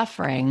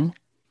suffering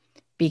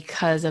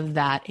because of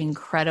that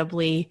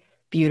incredibly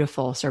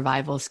beautiful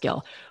survival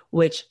skill,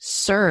 which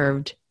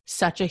served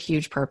such a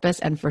huge purpose.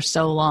 And for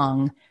so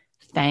long,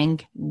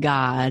 thank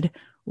God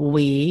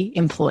we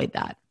employed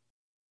that,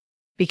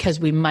 because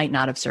we might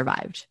not have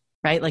survived,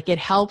 right? Like, it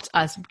helped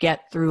us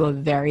get through a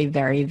very,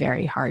 very,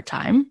 very hard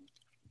time.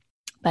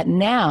 But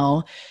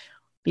now,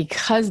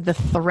 because the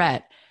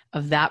threat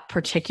of that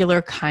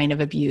particular kind of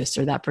abuse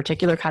or that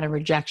particular kind of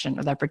rejection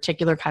or that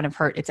particular kind of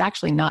hurt, it's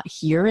actually not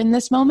here in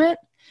this moment.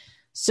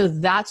 So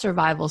that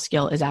survival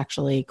skill is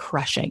actually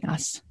crushing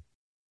us.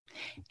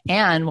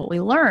 And what we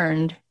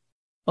learned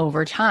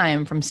over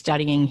time from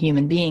studying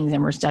human beings,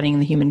 and we're studying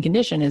the human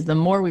condition, is the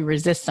more we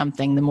resist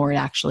something, the more it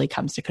actually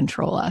comes to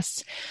control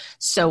us.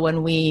 So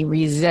when we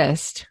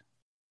resist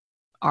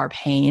our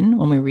pain,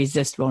 when we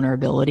resist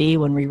vulnerability,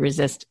 when we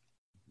resist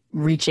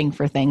reaching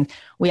for things,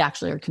 we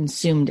actually are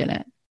consumed in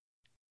it,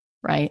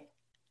 right?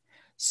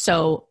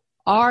 So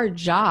our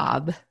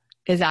job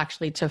is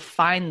actually to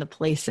find the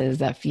places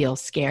that feel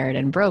scared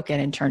and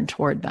broken and turn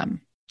toward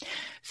them.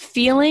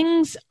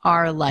 Feelings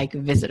are like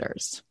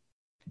visitors.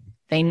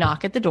 They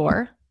knock at the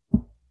door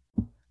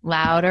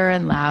louder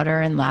and louder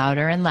and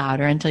louder and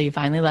louder until you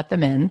finally let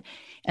them in.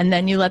 And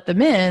then you let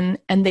them in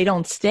and they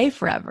don't stay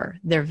forever.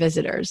 They're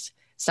visitors.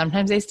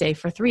 Sometimes they stay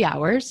for 3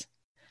 hours.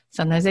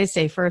 Sometimes they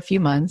stay for a few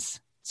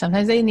months.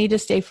 Sometimes they need to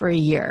stay for a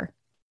year,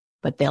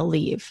 but they'll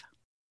leave.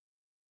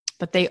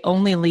 But they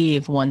only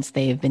leave once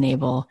they've been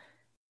able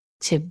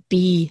to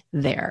be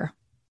there.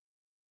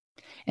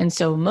 And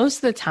so most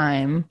of the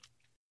time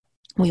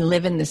we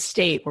live in this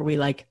state where we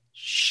like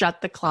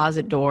shut the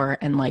closet door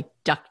and like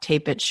duct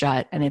tape it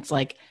shut, and it's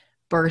like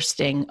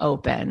bursting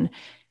open.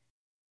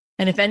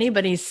 And if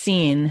anybody's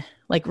seen,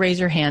 like, raise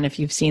your hand if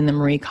you've seen the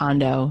Marie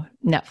Kondo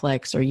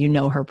Netflix, or you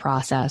know her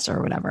process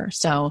or whatever.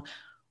 So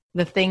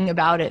the thing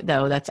about it,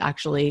 though, that's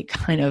actually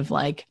kind of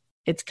like,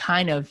 it's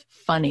kind of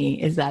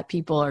funny, is that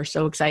people are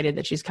so excited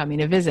that she's coming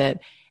to visit,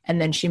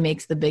 and then she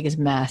makes the biggest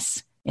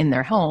mess in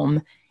their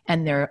home,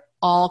 and they're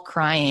all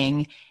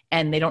crying,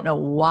 and they don't know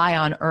why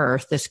on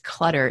earth this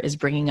clutter is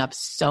bringing up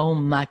so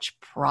much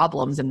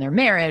problems in their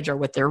marriage or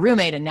with their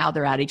roommate, and now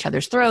they're at each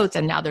other's throats,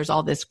 and now there's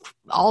all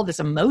this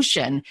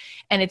emotion.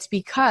 And it's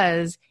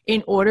because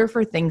in order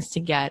for things to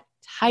get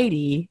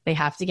tidy, they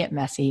have to get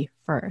messy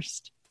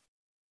first.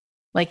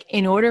 Like,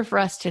 in order for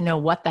us to know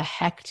what the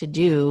heck to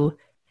do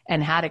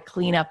and how to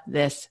clean up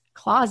this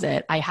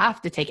closet, I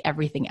have to take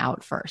everything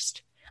out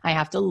first. I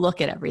have to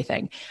look at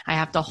everything. I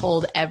have to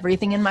hold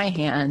everything in my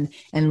hand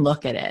and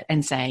look at it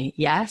and say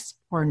yes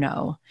or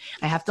no.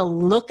 I have to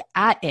look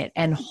at it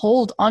and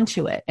hold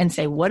onto it and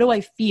say, what do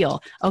I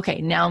feel?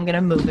 Okay, now I'm going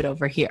to move it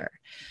over here.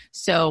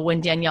 So when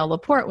Danielle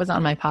Laporte was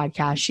on my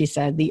podcast, she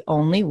said, the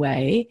only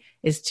way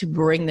is to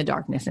bring the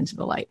darkness into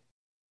the light.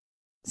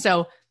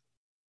 So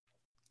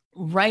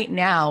right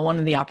now, one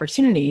of the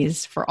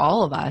opportunities for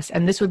all of us,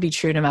 and this would be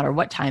true no matter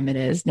what time it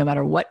is, no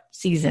matter what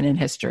season in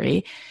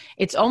history,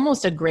 it's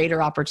almost a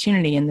greater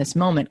opportunity in this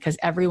moment because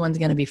everyone's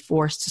going to be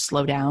forced to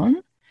slow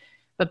down.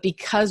 But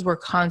because we're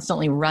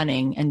constantly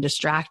running and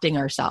distracting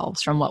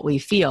ourselves from what we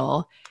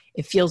feel,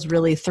 it feels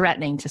really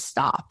threatening to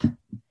stop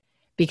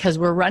because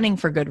we're running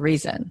for good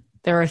reason.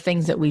 There are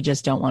things that we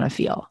just don't want to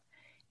feel.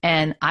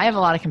 And I have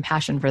a lot of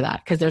compassion for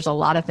that because there's a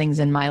lot of things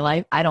in my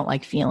life I don't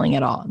like feeling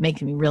at all. It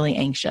makes me really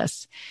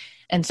anxious.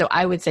 And so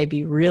I would say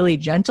be really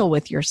gentle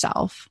with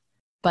yourself.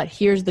 But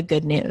here's the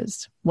good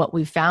news. What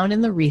we found in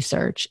the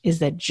research is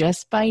that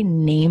just by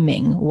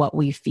naming what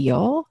we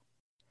feel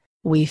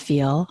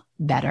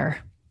better.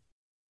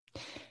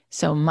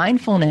 So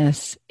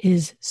mindfulness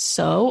is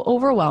so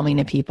overwhelming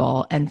to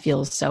people and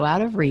feels so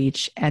out of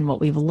reach. And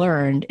what we've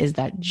learned is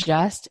that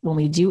just when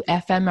we do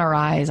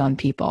fMRIs on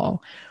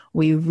people,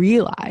 we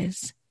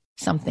realize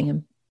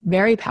something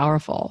very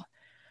powerful,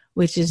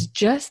 which is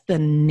just the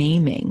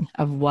naming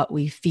of what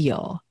we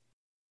feel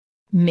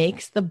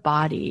makes the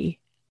body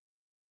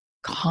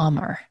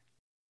calmer.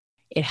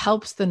 It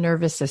helps the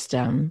nervous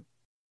system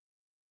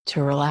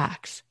to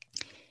relax.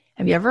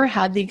 Have you ever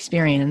had the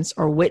experience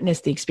or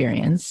witnessed the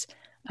experience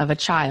of a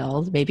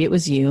child. Maybe it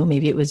was you,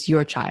 maybe it was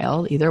your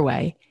child, either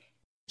way.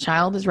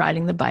 Child is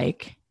riding the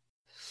bike.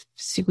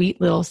 Sweet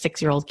little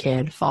 6-year-old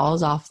kid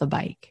falls off the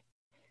bike.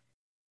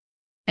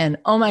 And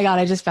oh my God,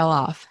 I just fell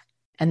off.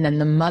 And then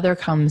the mother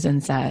comes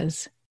and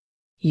says,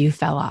 you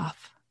fell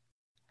off.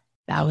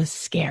 That was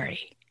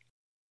scary.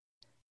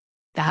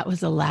 That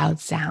was a loud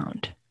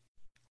sound.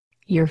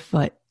 Your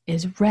foot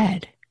is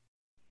red.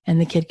 And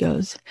the kid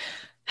goes,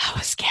 that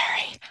was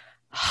scary.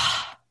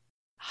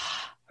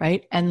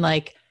 Right? And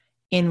like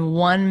in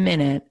 1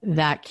 minute,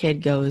 that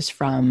kid goes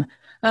from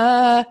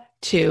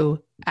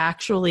to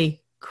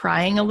actually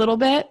crying a little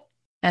bit.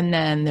 And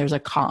then there's a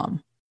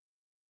calm.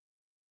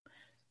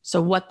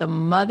 So what the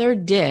mother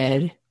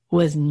did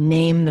was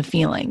name the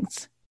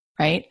feelings,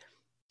 right?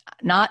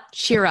 Not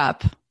cheer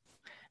up,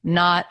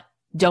 not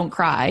don't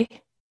cry,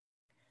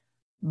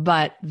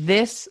 but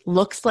this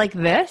looks like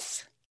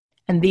this.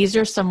 And these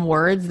are some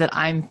words that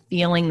I'm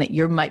feeling that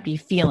you might be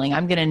feeling.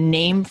 I'm going to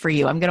name for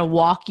you. I'm going to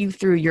walk you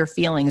through your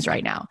feelings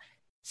right now.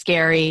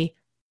 Scary,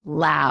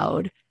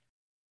 loud,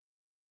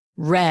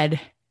 red,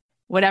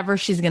 whatever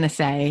she's going to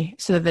say,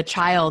 so that the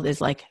child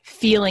is like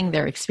feeling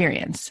their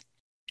experience.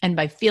 And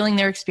by feeling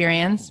their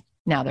experience,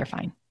 now they're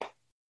fine.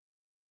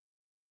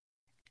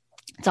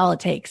 That's all it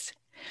takes.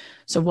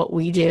 So what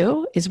we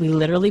do is we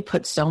literally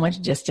put so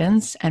much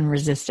distance and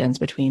resistance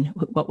between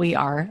what we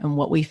are and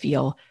what we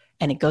feel.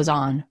 And it goes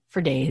on for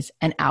days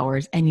and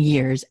hours and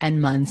years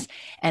and months.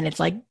 And it's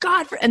like,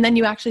 God, and then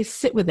you actually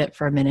sit with it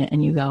for a minute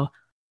and you go,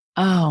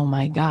 oh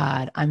my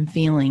God, I'm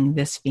feeling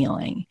this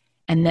feeling.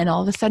 And then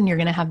all of a sudden you're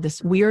going to have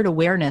this weird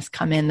awareness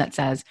come in that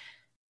says,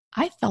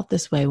 I felt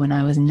this way when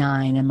I was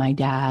 9 and my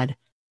dad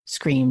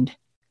screamed,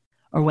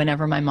 or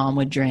whenever my mom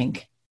would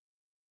drink.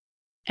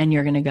 And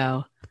you're going to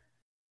go,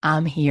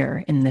 I'm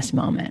here in this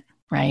moment,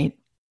 right?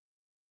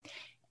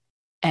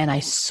 And I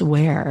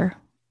swear,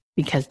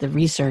 because the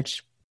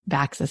research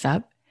backs this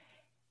up,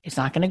 it's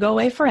not going to go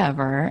away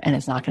forever and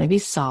it's not going to be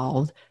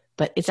solved,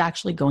 but it's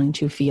actually going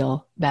to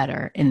feel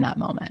better in that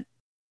moment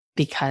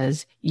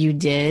because you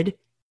did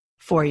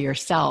for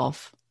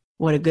yourself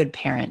what a good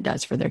parent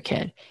does for their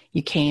kid.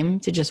 You came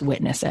to just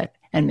witness it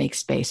and make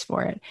space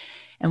for it.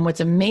 And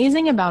what's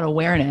amazing about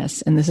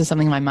awareness, and this is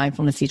something my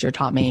mindfulness teacher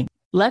taught me,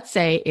 let's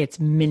say it's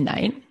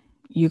midnight,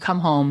 you come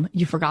home,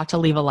 you forgot to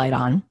leave a light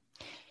on,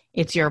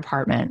 it's your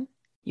apartment.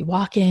 You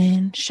walk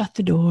in, shut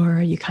the door,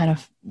 you kind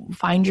of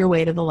find your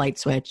way to the light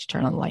switch,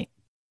 turn on the light.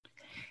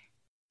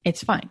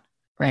 It's fine,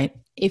 right?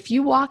 If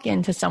you walk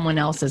into someone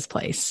else's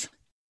place,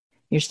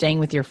 you're staying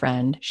with your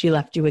friend, she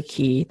left you a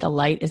key, the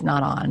light is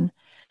not on,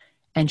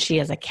 and she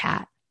has a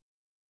cat,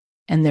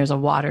 and there's a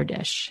water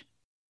dish.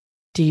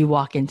 Do you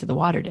walk into the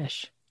water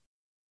dish?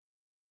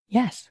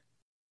 Yes,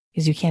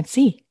 because you can't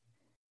see,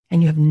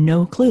 and you have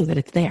no clue that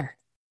it's there,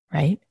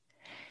 right?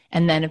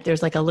 And then if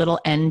there's like a little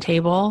end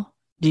table,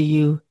 do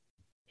you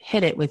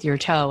hit it with your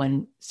toe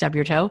and stub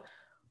your toe?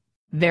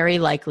 Very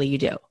likely you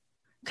do,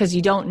 because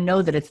you don't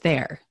know that it's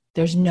there.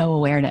 There's no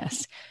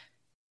awareness.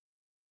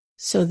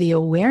 So the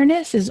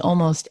awareness is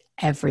almost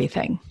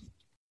everything.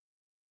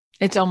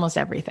 It's almost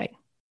everything.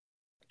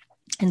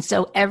 And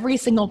so every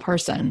single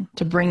person,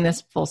 to bring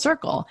this full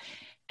circle,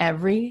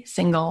 every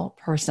single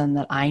person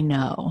that I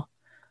know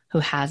who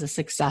has a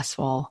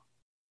successful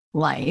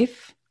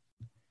life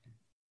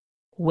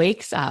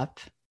wakes up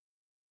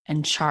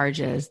and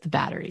charges the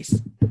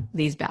batteries.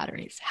 These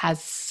batteries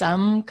has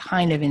some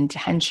kind of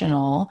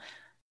intentional,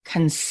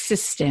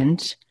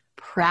 consistent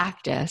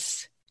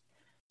practice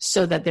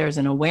so that there's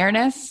an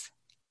awareness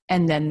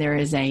and then there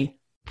is a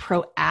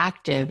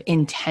proactive,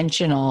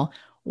 intentional,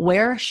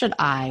 where can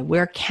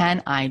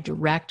I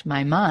direct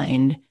my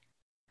mind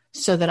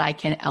so that I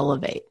can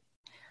elevate?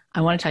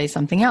 I want to tell you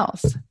something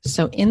else.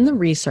 So in the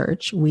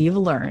research, we've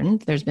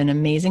learned there's been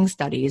amazing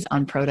studies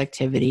on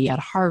productivity at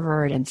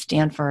Harvard and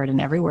Stanford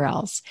and everywhere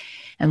else.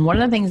 And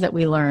one of the things that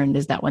we learned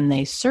is that when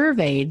they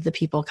surveyed the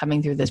people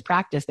coming through this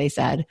practice, they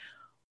said,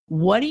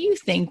 what do you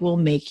think will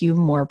make you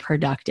more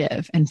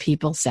productive? And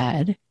people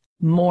said,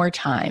 more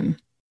time.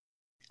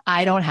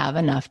 I don't have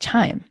enough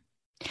time.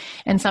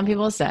 And some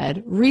people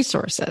said,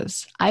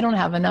 resources. I don't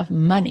have enough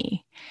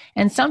money.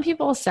 And some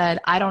people said,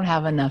 I don't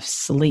have enough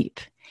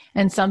sleep.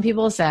 And some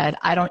people said,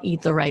 I don't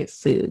eat the right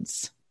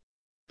foods.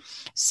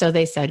 So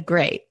they said,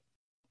 great,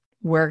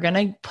 we're going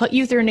to put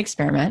you through an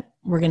experiment.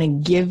 We're going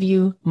to give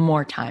you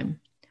more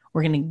time.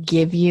 We're going to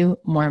give you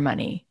more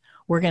money.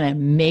 We're going to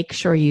make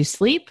sure you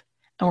sleep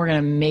and we're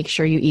going to make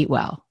sure you eat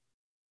well.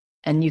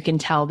 And you can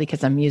tell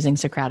because I'm using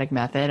Socratic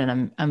method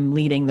and I'm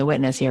leading the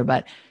witness here,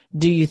 but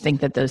do you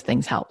think that those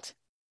things helped?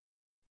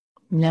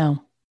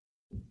 No,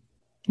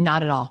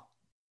 not at all.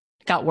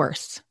 It got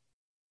worse.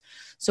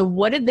 So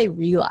what did they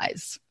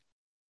realize?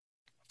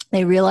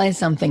 They realized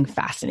something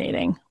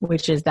fascinating,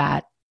 which is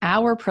that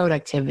our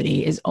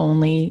productivity is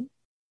only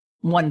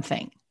one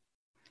thing.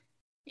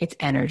 It's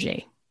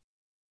energy.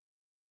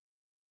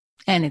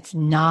 And it's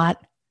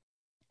not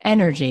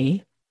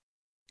energy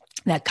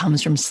that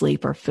comes from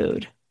sleep or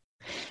food.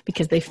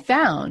 Because they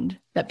found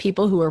that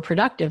people who are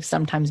productive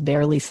sometimes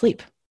barely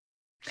sleep.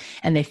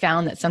 And they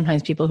found that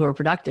sometimes people who are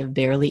productive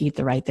barely eat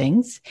the right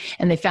things.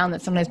 And they found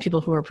that sometimes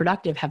people who are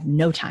productive have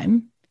no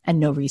time and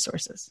no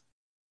resources.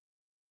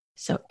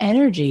 So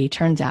energy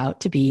turns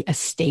out to be a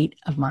state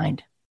of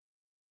mind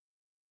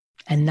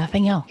and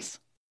nothing else.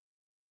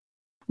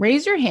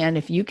 Raise your hand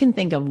if you can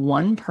think of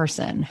one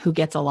person who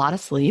gets a lot of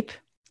sleep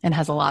and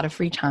has a lot of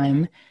free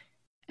time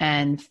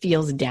and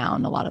feels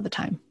down a lot of the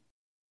time.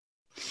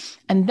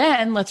 And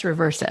then let's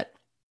reverse it.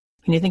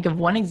 Can you think of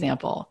one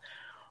example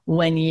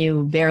when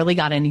you barely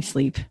got any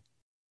sleep?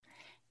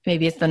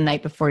 Maybe it's the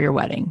night before your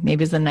wedding.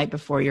 Maybe it's the night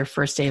before your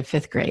first day of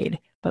 5th grade.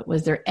 But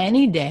was there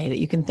any day that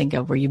you can think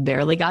of where you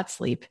barely got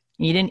sleep,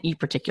 you didn't eat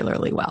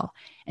particularly well,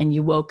 and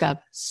you woke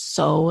up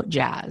so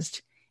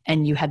jazzed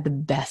and you had the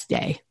best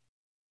day?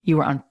 You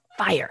were on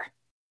fire.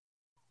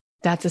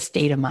 That's a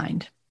state of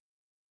mind.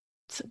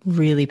 It's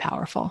really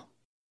powerful.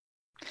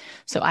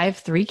 So I have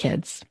 3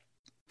 kids.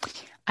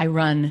 I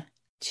run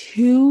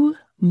 2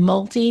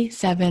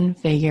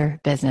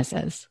 multi-7-figure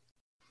businesses.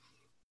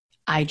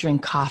 I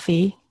drink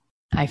coffee.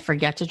 I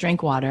forget to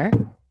drink water.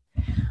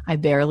 I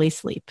barely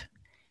sleep.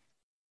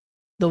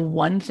 The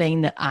one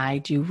thing that I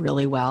do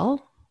really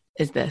well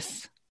is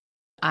this.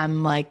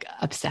 I'm like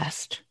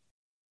obsessed.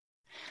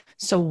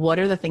 So what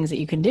are the things that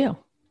you can do?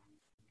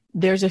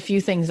 There's a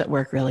few things that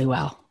work really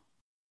well.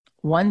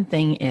 One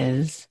thing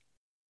is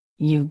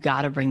you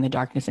got to bring the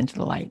darkness into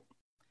the light.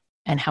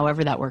 And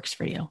however that works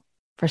for you.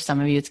 For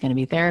some of you, it's going to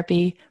be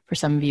therapy. For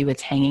some of you,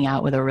 it's hanging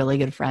out with a really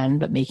good friend,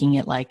 but making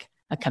it like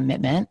a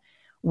commitment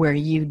where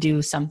you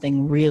do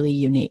something really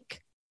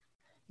unique.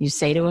 You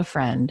say to a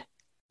friend,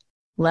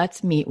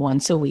 let's meet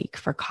once a week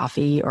for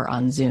coffee or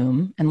on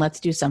Zoom, and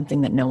let's do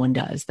something that no one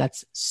does.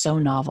 That's so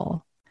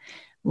novel.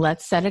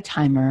 Let's set a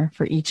timer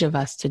for each of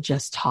us to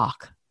just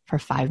talk for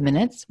 5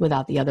 minutes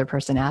without the other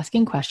person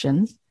asking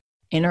questions,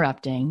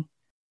 interrupting,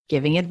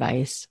 giving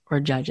advice,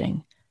 or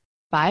judging.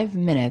 5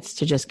 minutes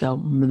to just go,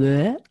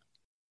 bleh.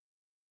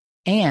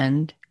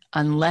 And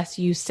unless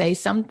you say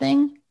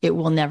something, it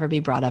will never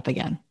be brought up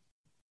again.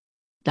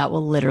 That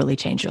will literally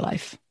change your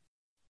life.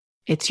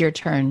 It's your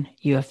turn.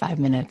 You have 5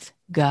 minutes.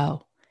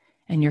 Go.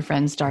 And your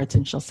friend starts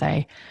and she'll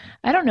say,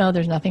 I don't know,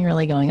 there's nothing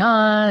really going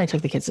on. I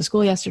took the kids to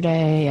school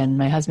yesterday and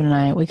my husband and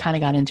I, we kind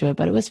of got into it,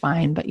 but it was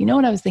fine. But you know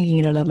what I was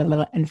thinking?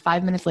 And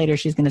 5 minutes later,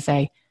 she's going to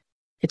say,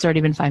 it's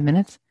already been 5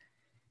 minutes.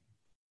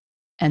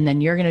 And then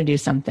you're going to do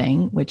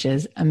something which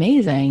is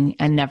amazing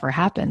and never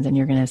happens. And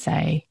you're going to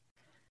say,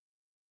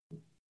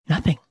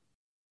 nothing.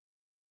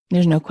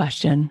 There's no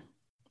question.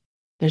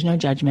 There's no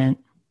judgment.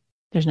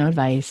 There's no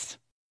advice.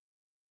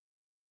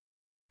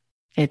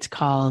 It's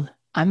called,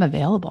 I'm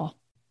available.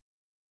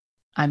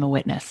 I'm a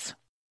witness.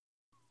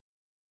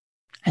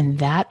 And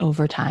that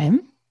over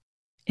time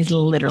is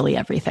literally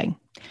everything.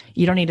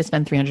 You don't need to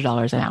spend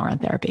 $300 an hour on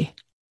therapy.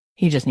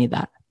 You just need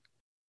that.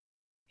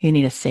 You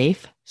need a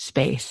safe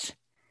space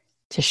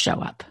to show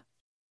up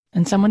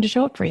and someone to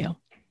show up for you.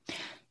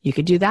 You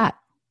could do that.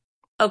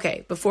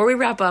 Okay, before we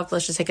wrap up,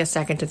 let's just take a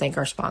second to thank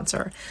our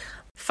sponsor.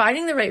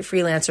 Finding the right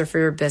freelancer for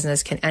your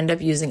business can end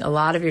up using a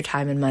lot of your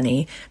time and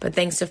money, but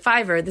thanks to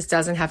Fiverr, this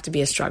doesn't have to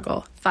be a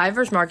struggle.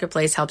 Fiverr's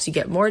marketplace helps you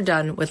get more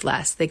done with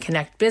less. They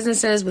connect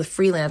businesses with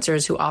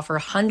freelancers who offer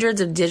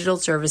hundreds of digital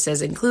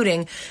services,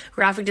 including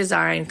graphic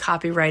design,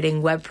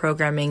 copywriting, web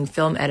programming,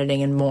 film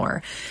editing, and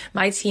more.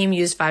 My team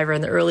used Fiverr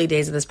in the early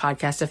days of this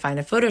podcast to find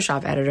a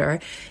Photoshop editor.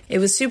 It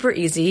was super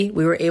easy.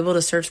 We were able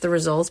to search the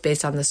results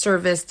based on the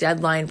service,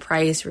 deadline,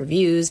 price,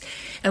 reviews.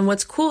 And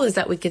what's cool is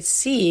that we could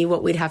see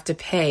what we'd have to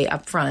pay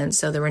up front,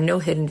 so there were no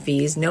hidden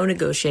fees, no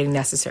negotiating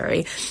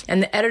necessary,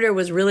 and the editor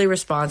was really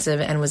responsive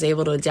and was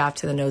able to adapt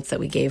to the notes that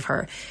we gave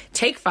her.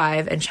 Take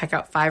 5 and check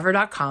out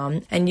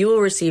Fiverr.com, and you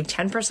will receive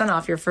 10%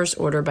 off your first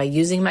order by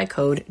using my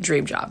code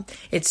DREAMJOB.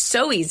 It's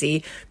so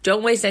easy.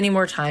 Don't waste any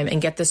more time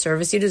and get the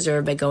service you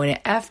deserve by going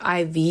to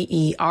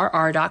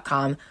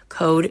Fiverr.com,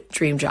 code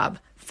DREAMJOB.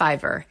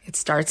 Fiverr. It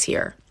starts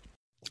here.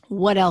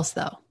 What else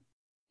though?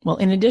 Well,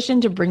 in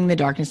addition to bringing the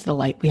darkness to the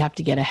light, we have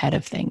to get ahead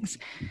of things.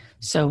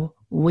 So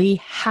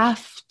we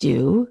have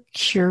to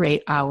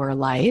curate our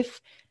life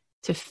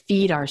to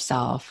feed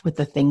ourselves with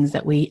the things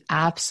that we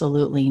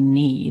absolutely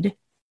need.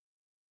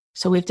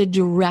 So we have to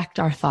direct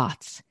our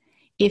thoughts.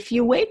 If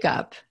you wake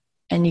up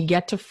and you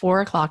get to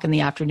 4 o'clock in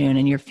the afternoon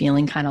and you're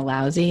feeling kind of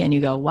lousy and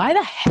you go, why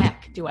the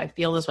heck do I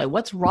feel this way?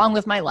 What's wrong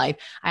with my life?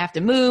 I have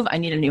to move. I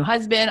need a new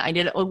husband. I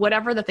did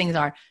whatever the things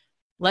are.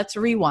 Let's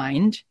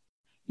rewind.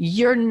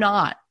 You're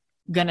not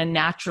going to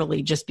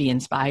naturally just be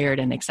inspired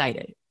and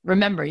excited.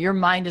 Remember, your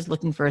mind is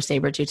looking for a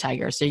saber-tooth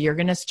tiger. So you're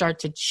going to start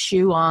to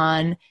chew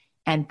on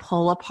and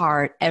pull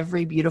apart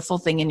every beautiful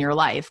thing in your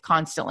life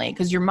constantly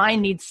because your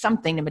mind needs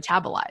something to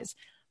metabolize.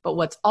 But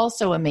what's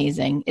also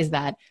amazing is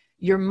that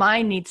your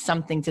mind needs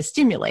something to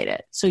stimulate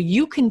it. So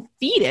you can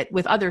feed it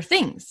with other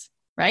things,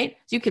 right?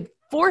 So you could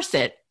force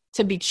it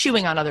to be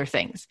chewing on other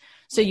things.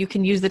 So you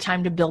can use the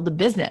time to build a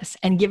business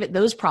and give it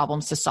those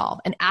problems to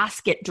solve and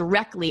ask it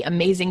directly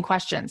amazing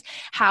questions.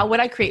 How would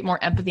I create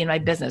more empathy in my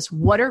business?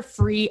 What are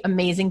free,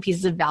 amazing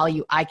pieces of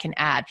value I can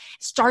add?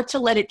 Start to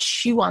let it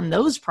chew on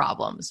those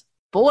problems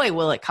boy,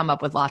 will it come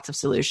up with lots of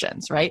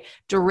solutions, right?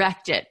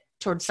 Direct it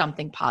towards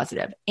something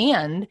positive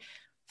and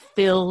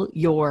fill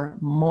your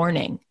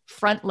morning,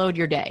 front load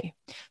your day.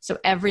 So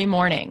every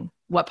morning,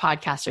 what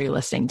podcasts are you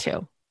listening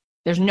to?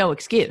 There's no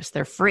excuse.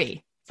 They're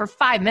free for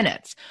 5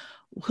 minutes.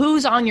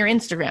 Who's on your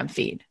Instagram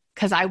feed?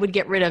 Because I would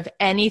get rid of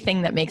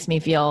anything that makes me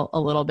feel a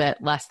little bit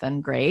less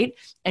than great.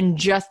 And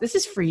this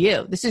is for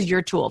you. This is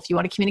your tool. If you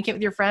want to communicate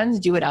with your friends,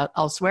 do it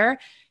elsewhere.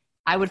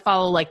 I would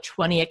follow like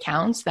 20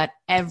 accounts that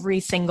every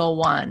single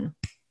one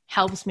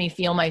helps me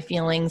feel my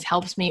feelings,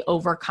 helps me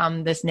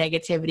overcome this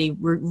negativity,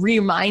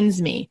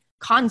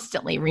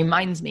 constantly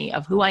reminds me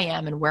of who I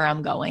am and where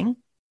I'm going,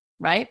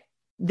 right?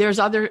 There's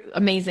other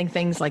amazing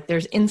things like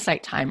there's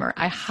Insight Timer.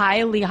 I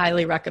highly,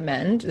 highly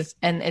recommend this.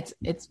 And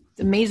it's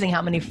amazing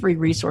how many free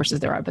resources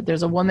there are. But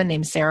there's a woman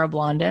named Sarah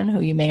Blondin who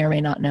you may or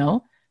may not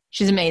know.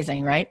 She's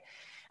amazing, right?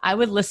 I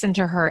would listen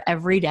to her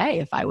every day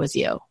if I was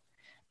you.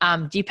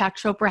 Deepak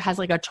Chopra has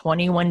like a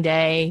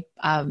 21-day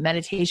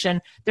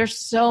meditation. There's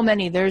so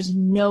many. There's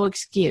no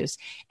excuse.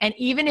 And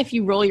even if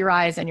you roll your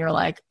eyes and you're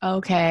like,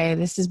 okay,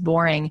 this is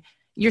boring,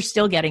 you're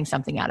still getting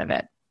something out of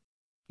it.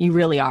 You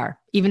really are.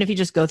 Even if you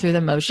just go through the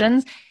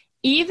motions,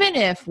 even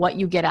if what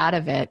you get out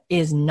of it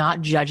is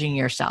not judging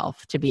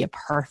yourself to be a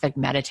perfect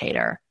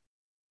meditator,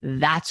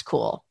 that's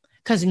cool.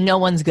 Because no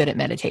one's good at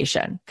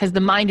meditation because the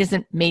mind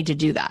isn't made to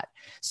do that.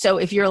 So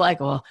if you're like,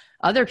 well,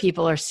 other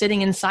people are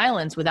sitting in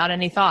silence without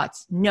any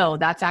thoughts. No,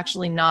 that's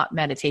actually not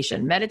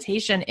meditation.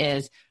 Meditation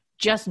is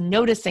just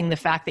noticing the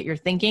fact that you're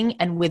thinking.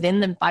 And within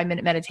the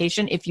 5-minute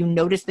meditation, if you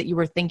notice that you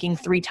were thinking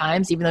 3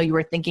 times, even though you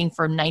were thinking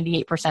for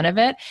 98% of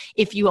it,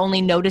 if you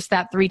only notice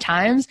that 3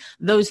 times,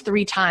 those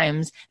 3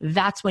 times,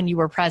 that's when you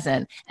were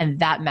present. And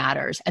that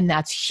matters. And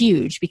that's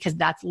huge because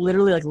that's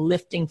literally like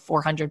lifting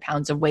 400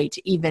 pounds of weight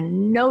to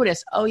even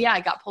notice, oh yeah,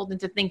 I got pulled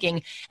into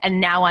thinking. And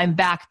now I'm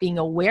back being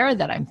aware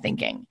that I'm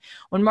thinking.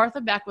 When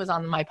Martha Beck was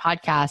on my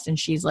podcast and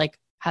she's like,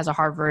 has a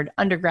Harvard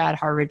undergrad,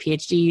 Harvard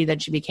PhD, then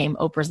she became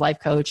Oprah's life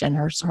coach and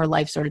her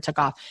life sort of took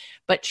off.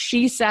 But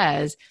she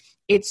says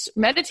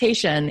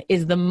meditation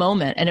is the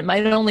moment, and it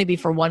might only be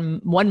for one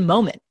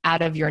moment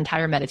out of your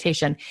entire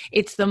meditation.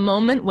 It's the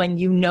moment when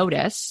you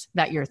notice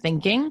that you're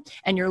thinking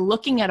and you're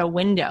looking at a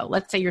window.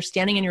 Let's say you're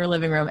standing in your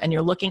living room and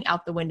you're looking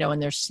out the window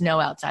and there's snow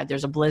outside.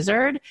 There's a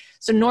blizzard.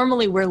 So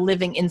normally we're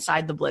living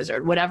inside the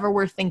blizzard. Whatever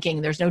we're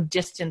thinking, there's no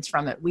distance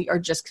from it. We are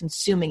just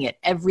consuming it.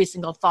 Every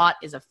single thought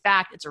is a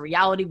fact. It's a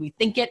reality. We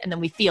think it and then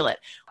we feel it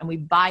and we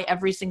buy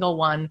every single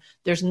one.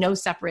 There's no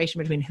separation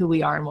between who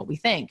we are and what we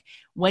think.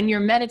 When you're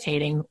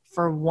meditating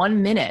for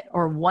 1 minute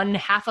or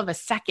 1/2 of a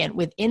second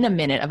within a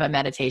minute of a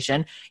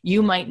meditation,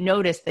 you might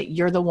notice that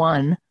you're the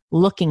one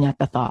looking at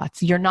the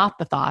thoughts. You're not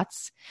the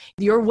thoughts.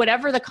 You're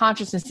whatever the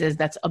consciousness is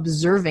that's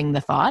observing the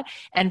thought.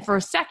 And for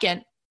a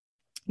second,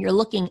 you're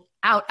looking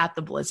out at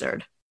the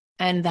blizzard.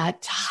 And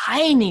that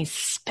tiny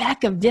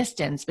speck of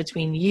distance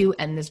between you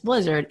and this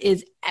blizzard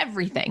is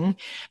everything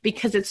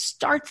because it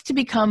starts to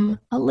become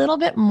a little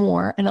bit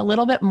more and a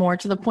little bit more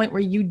to the point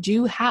where you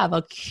do have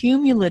a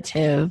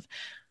cumulative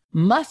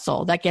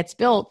muscle that gets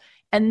built.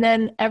 And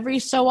then every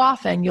so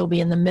often you'll be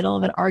in the middle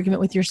of an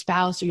argument with your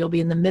spouse or you'll be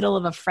in the middle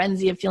of a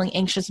frenzy of feeling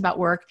anxious about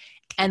work.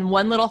 And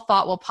one little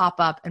thought will pop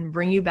up and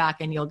bring you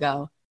back and you'll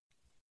go,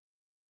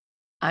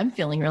 I'm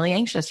feeling really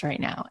anxious right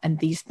now. And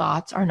these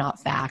thoughts are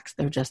not facts.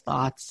 They're just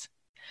thoughts.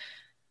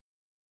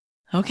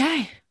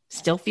 Okay.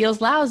 Still feels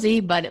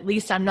lousy, but at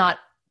least I'm not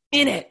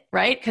in it,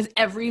 right? Because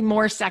every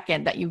more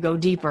second that you go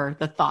deeper,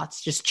 the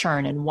thoughts just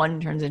churn and one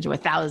turns into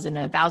 1,000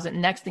 and 1,000.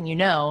 Next thing you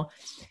know,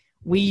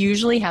 we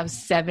usually have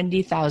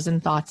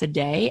 70,000 thoughts a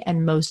day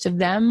and most of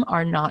them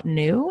are not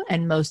new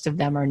and most of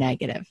them are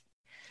negative.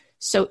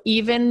 So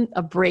even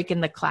a break in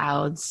the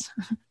clouds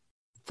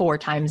 4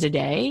 times a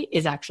day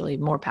is actually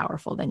more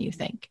powerful than you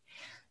think.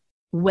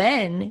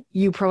 When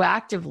you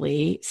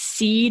proactively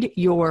seed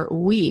your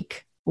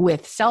week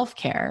with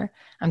self-care,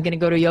 I'm going to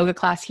go to a yoga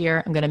class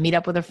here. I'm going to meet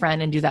up with a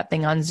friend and do that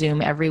thing on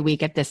Zoom every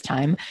week at this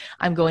time.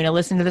 I'm going to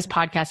listen to this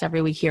podcast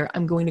every week here.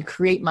 I'm going to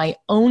create my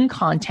own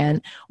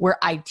content where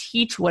I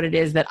teach what it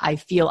is that I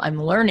feel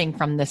I'm learning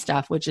from this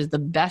stuff, which is the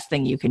best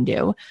thing you can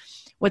do.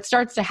 What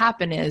starts to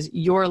happen is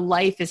your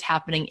life is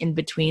happening in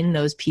between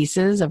those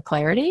pieces of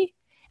clarity,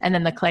 and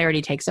then the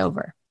clarity takes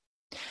over.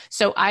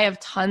 So I have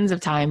tons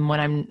of time when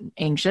I'm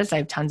anxious. I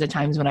have tons of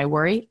times when I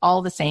worry,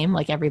 all the same,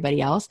 like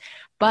everybody else.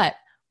 But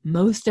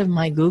most of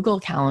my Google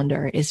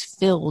Calendar is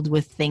filled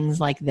with things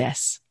like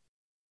this.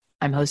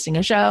 I'm hosting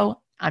a show.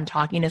 I'm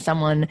talking to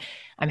someone.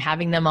 I'm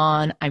having them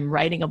on. I'm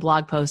writing a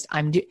blog post.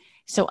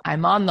 So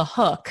I'm on the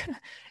hook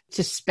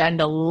to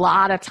spend a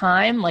lot of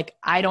time. Like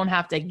I don't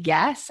have to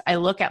guess. I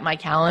look at my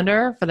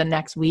calendar for the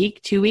next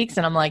week, 2 weeks,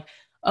 and I'm like,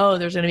 oh,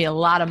 there's going to be a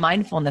lot of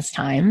mindfulness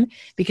time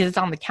because it's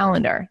on the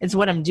calendar. It's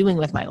what I'm doing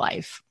with my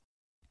life.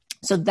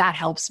 So that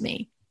helps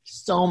me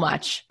so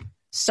much,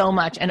 so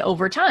much. And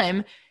over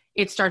time,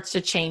 it starts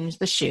to change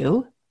the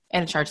shoe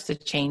And it starts to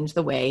change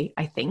the way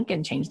I think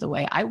and change the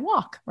way I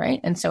walk, right?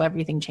 And so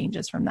everything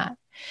changes from that.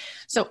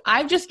 So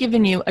I've just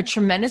given you a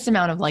tremendous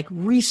amount of like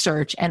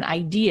research and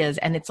ideas,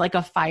 and it's like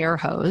a fire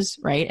hose,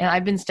 right? And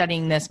I've been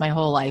studying this my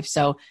whole life.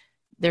 So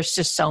there's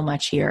just so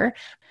much here.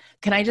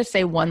 Can I just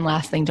say one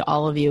last thing to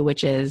all of you,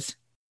 which is,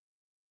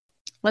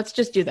 let's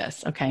just do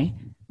this, okay?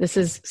 This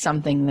is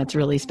something that's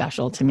really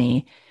special to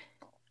me.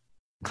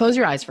 Close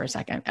your eyes for a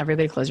second.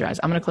 Everybody close your eyes.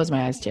 I'm going to close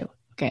my eyes too.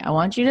 Okay, I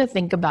want you to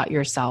think about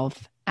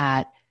yourself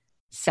at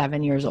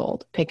 7 years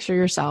old. Picture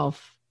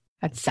yourself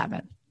at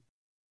 7.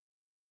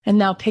 And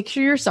now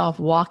picture yourself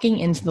walking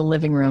into the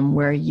living room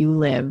where you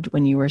lived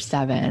when you were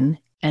 7,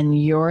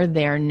 and you're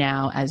there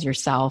now as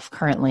yourself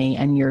currently,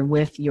 and you're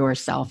with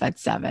yourself at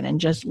 7. And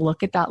just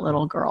look at that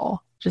little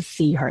girl. Just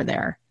see her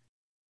there.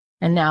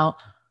 And now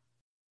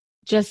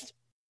just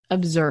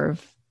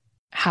observe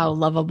how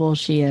lovable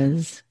she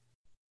is,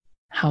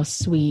 how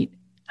sweet,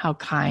 how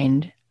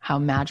kind, how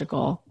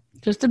magical.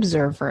 Just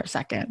observe for a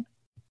second.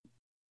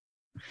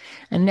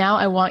 And now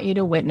I want you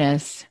to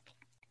witness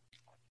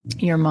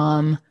your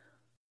mom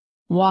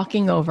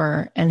walking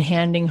over and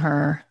handing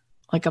her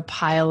like a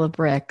pile of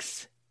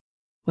bricks,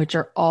 which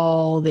are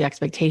all the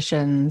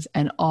expectations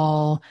and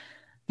all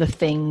the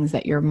things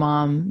that your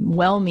mom,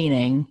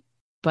 well-meaning,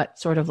 but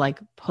sort of like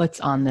puts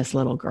on this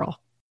little girl.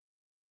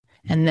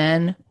 And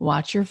then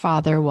watch your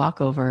father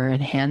walk over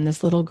and hand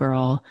this little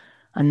girl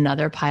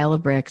another pile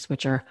of bricks,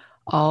 which are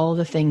all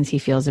the things he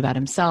feels about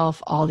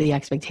himself, all the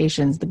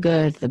expectations, the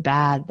good, the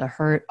bad, the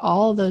hurt,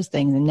 all those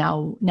things. And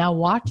now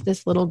watch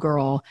this little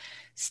girl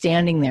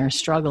standing there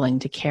struggling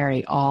to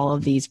carry all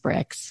of these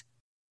bricks.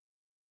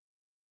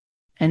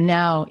 And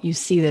now you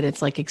see that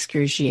it's like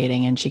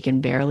excruciating, and she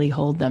can barely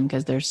hold them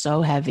because they're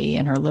so heavy,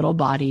 and her little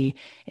body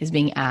is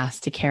being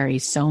asked to carry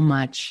so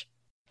much.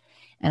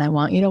 And I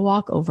want you to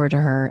walk over to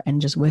her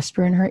and just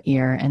whisper in her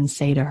ear and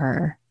say to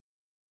her,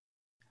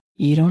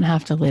 "You don't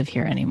have to live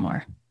here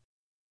anymore."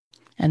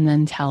 And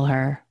then tell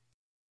her,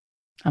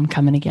 "I'm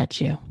coming to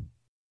get you."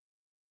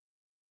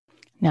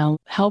 Now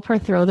help her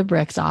throw the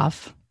bricks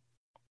off,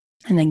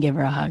 and then give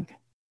her a hug.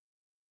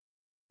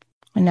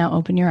 And now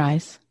open your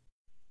eyes.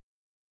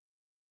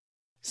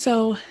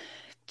 So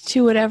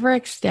to whatever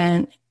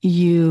extent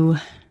you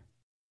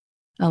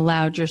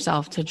allowed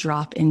yourself to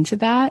drop into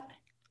that,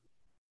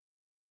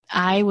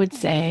 I would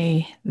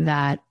say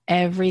that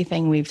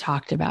everything we've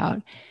talked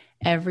about,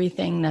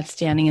 everything that's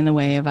standing in the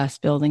way of us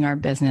building our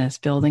business,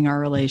 building our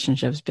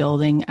relationships,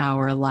 building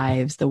our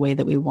lives the way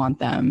that we want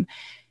them,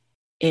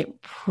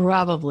 it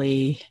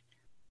probably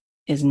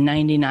is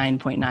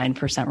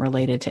 99.9%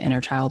 related to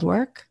inner child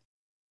work.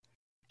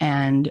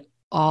 And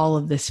all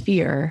of this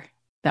fear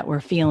that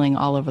we're feeling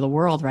all over the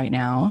world right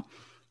now,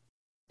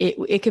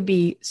 it could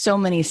be so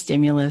many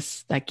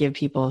stimulus that give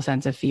people a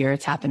sense of fear.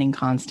 It's happening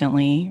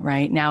constantly,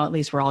 right? Now, at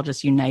least we're all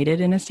just united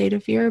in a state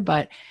of fear,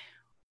 but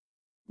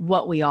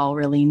what we all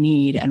really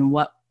need and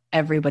what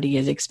everybody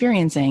is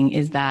experiencing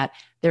is that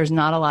there's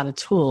not a lot of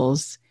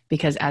tools,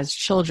 because as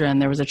children,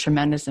 there was a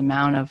tremendous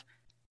amount of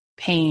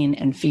pain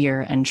and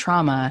fear and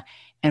trauma,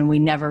 and we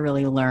never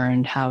really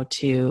learned how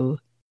to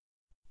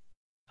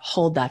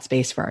hold that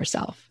space for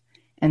ourselves.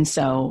 And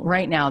so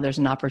right now there's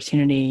an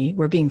opportunity.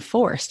 We're being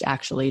forced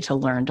actually to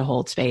learn to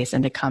hold space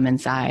and to come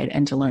inside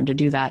and to learn to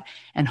do that.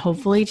 And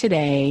hopefully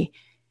today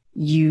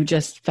you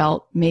just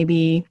felt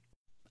maybe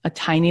a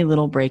tiny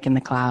little break in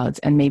the clouds,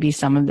 and maybe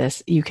some of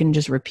this, you can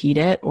just repeat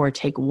it or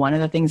take one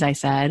of the things I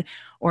said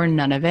or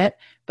none of it.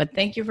 But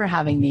thank you for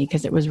having me,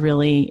 because it was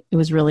really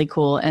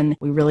cool. And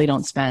we really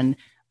don't spend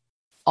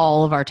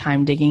all of our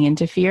time digging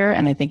into fear.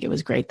 And I think it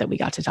was great that we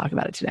got to talk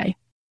about it today.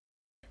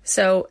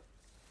 So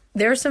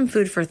there's some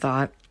food for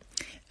thought.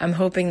 I'm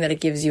hoping that it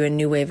gives you a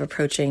new way of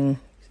approaching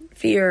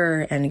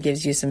fear, and it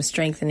gives you some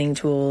strengthening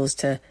tools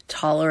to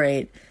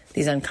tolerate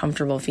these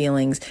uncomfortable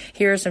feelings.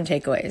 Here are some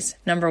takeaways.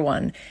 Number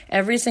 1,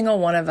 every single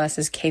one of us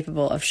is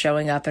capable of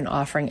showing up and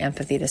offering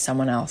empathy to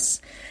someone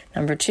else.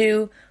 Number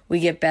 2, we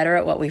get better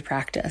at what we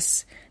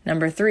practice.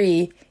 Number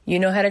 3, you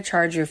know how to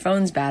charge your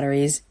phone's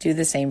batteries. Do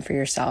the same for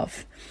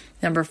yourself.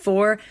 Number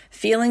 4,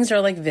 feelings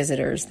are like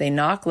visitors. They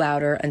knock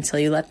louder until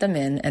you let them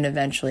in, and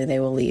eventually they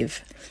will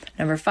leave.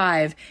 Number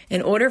 5,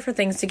 in order for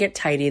things to get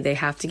tidy, they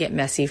have to get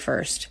messy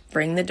first.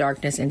 Bring the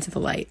darkness into the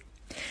light.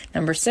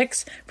 Number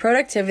 6,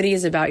 productivity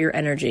is about your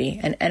energy,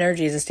 and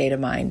energy is a state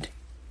of mind.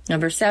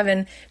 Number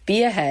 7,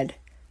 be ahead.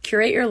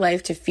 Curate your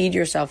life to feed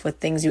yourself with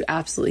things you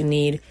absolutely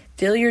need.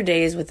 Fill your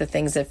days with the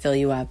things that fill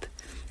you up.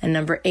 And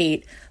number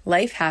 8,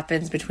 life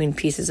happens between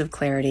pieces of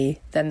clarity,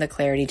 then the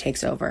clarity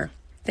takes over.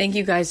 Thank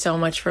you guys so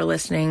much for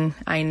listening.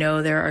 I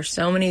know there are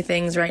so many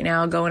things right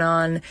now going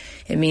on.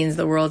 It means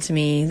the world to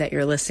me that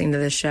you're listening to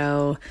the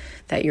show,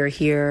 that you're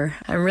here.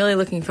 I'm really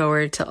looking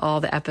forward to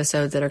all the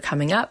episodes that are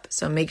coming up.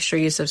 So make sure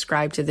you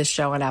subscribe to this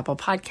show on Apple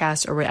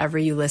Podcasts or wherever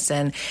you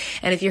listen.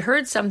 And if you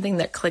heard something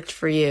that clicked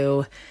for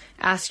you,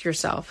 ask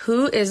yourself,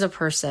 who is a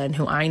person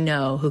who I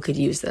know who could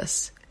use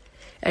this?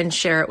 and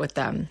share it with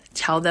them.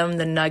 Tell them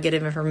the nugget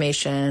of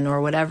information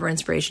or whatever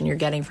inspiration you're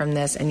getting from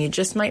this, and you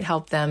just might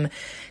help them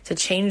to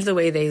change the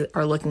way they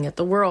are looking at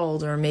the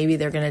world, or maybe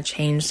they're going to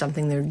change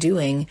something they're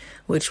doing,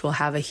 which will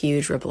have a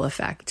huge ripple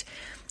effect.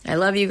 I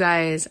love you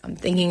guys. I'm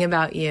thinking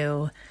about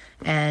you,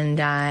 and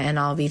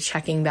I'll be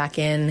checking back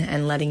in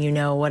and letting you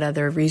know what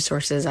other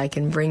resources I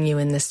can bring you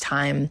in this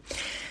time.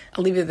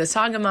 I'll leave you with a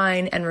song of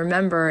mine. And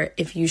remember,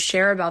 if you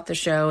share about the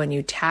show and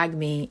you tag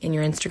me in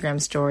your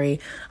Instagram story,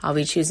 I'll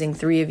be choosing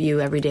 3 of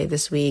you every day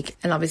this week.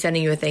 And I'll be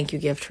sending you a thank you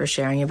gift for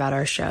sharing about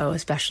our show,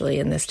 especially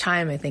in this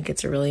time. I think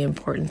it's a really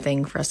important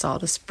thing for us all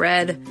to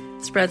spread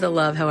the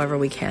love however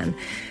we can.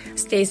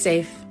 Stay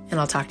safe, and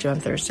I'll talk to you on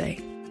Thursday.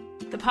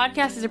 The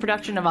podcast is a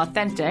production of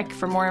Authentic.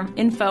 For more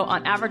info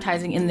on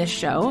advertising in this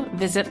show,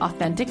 visit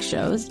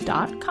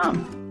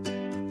AuthenticShows.com.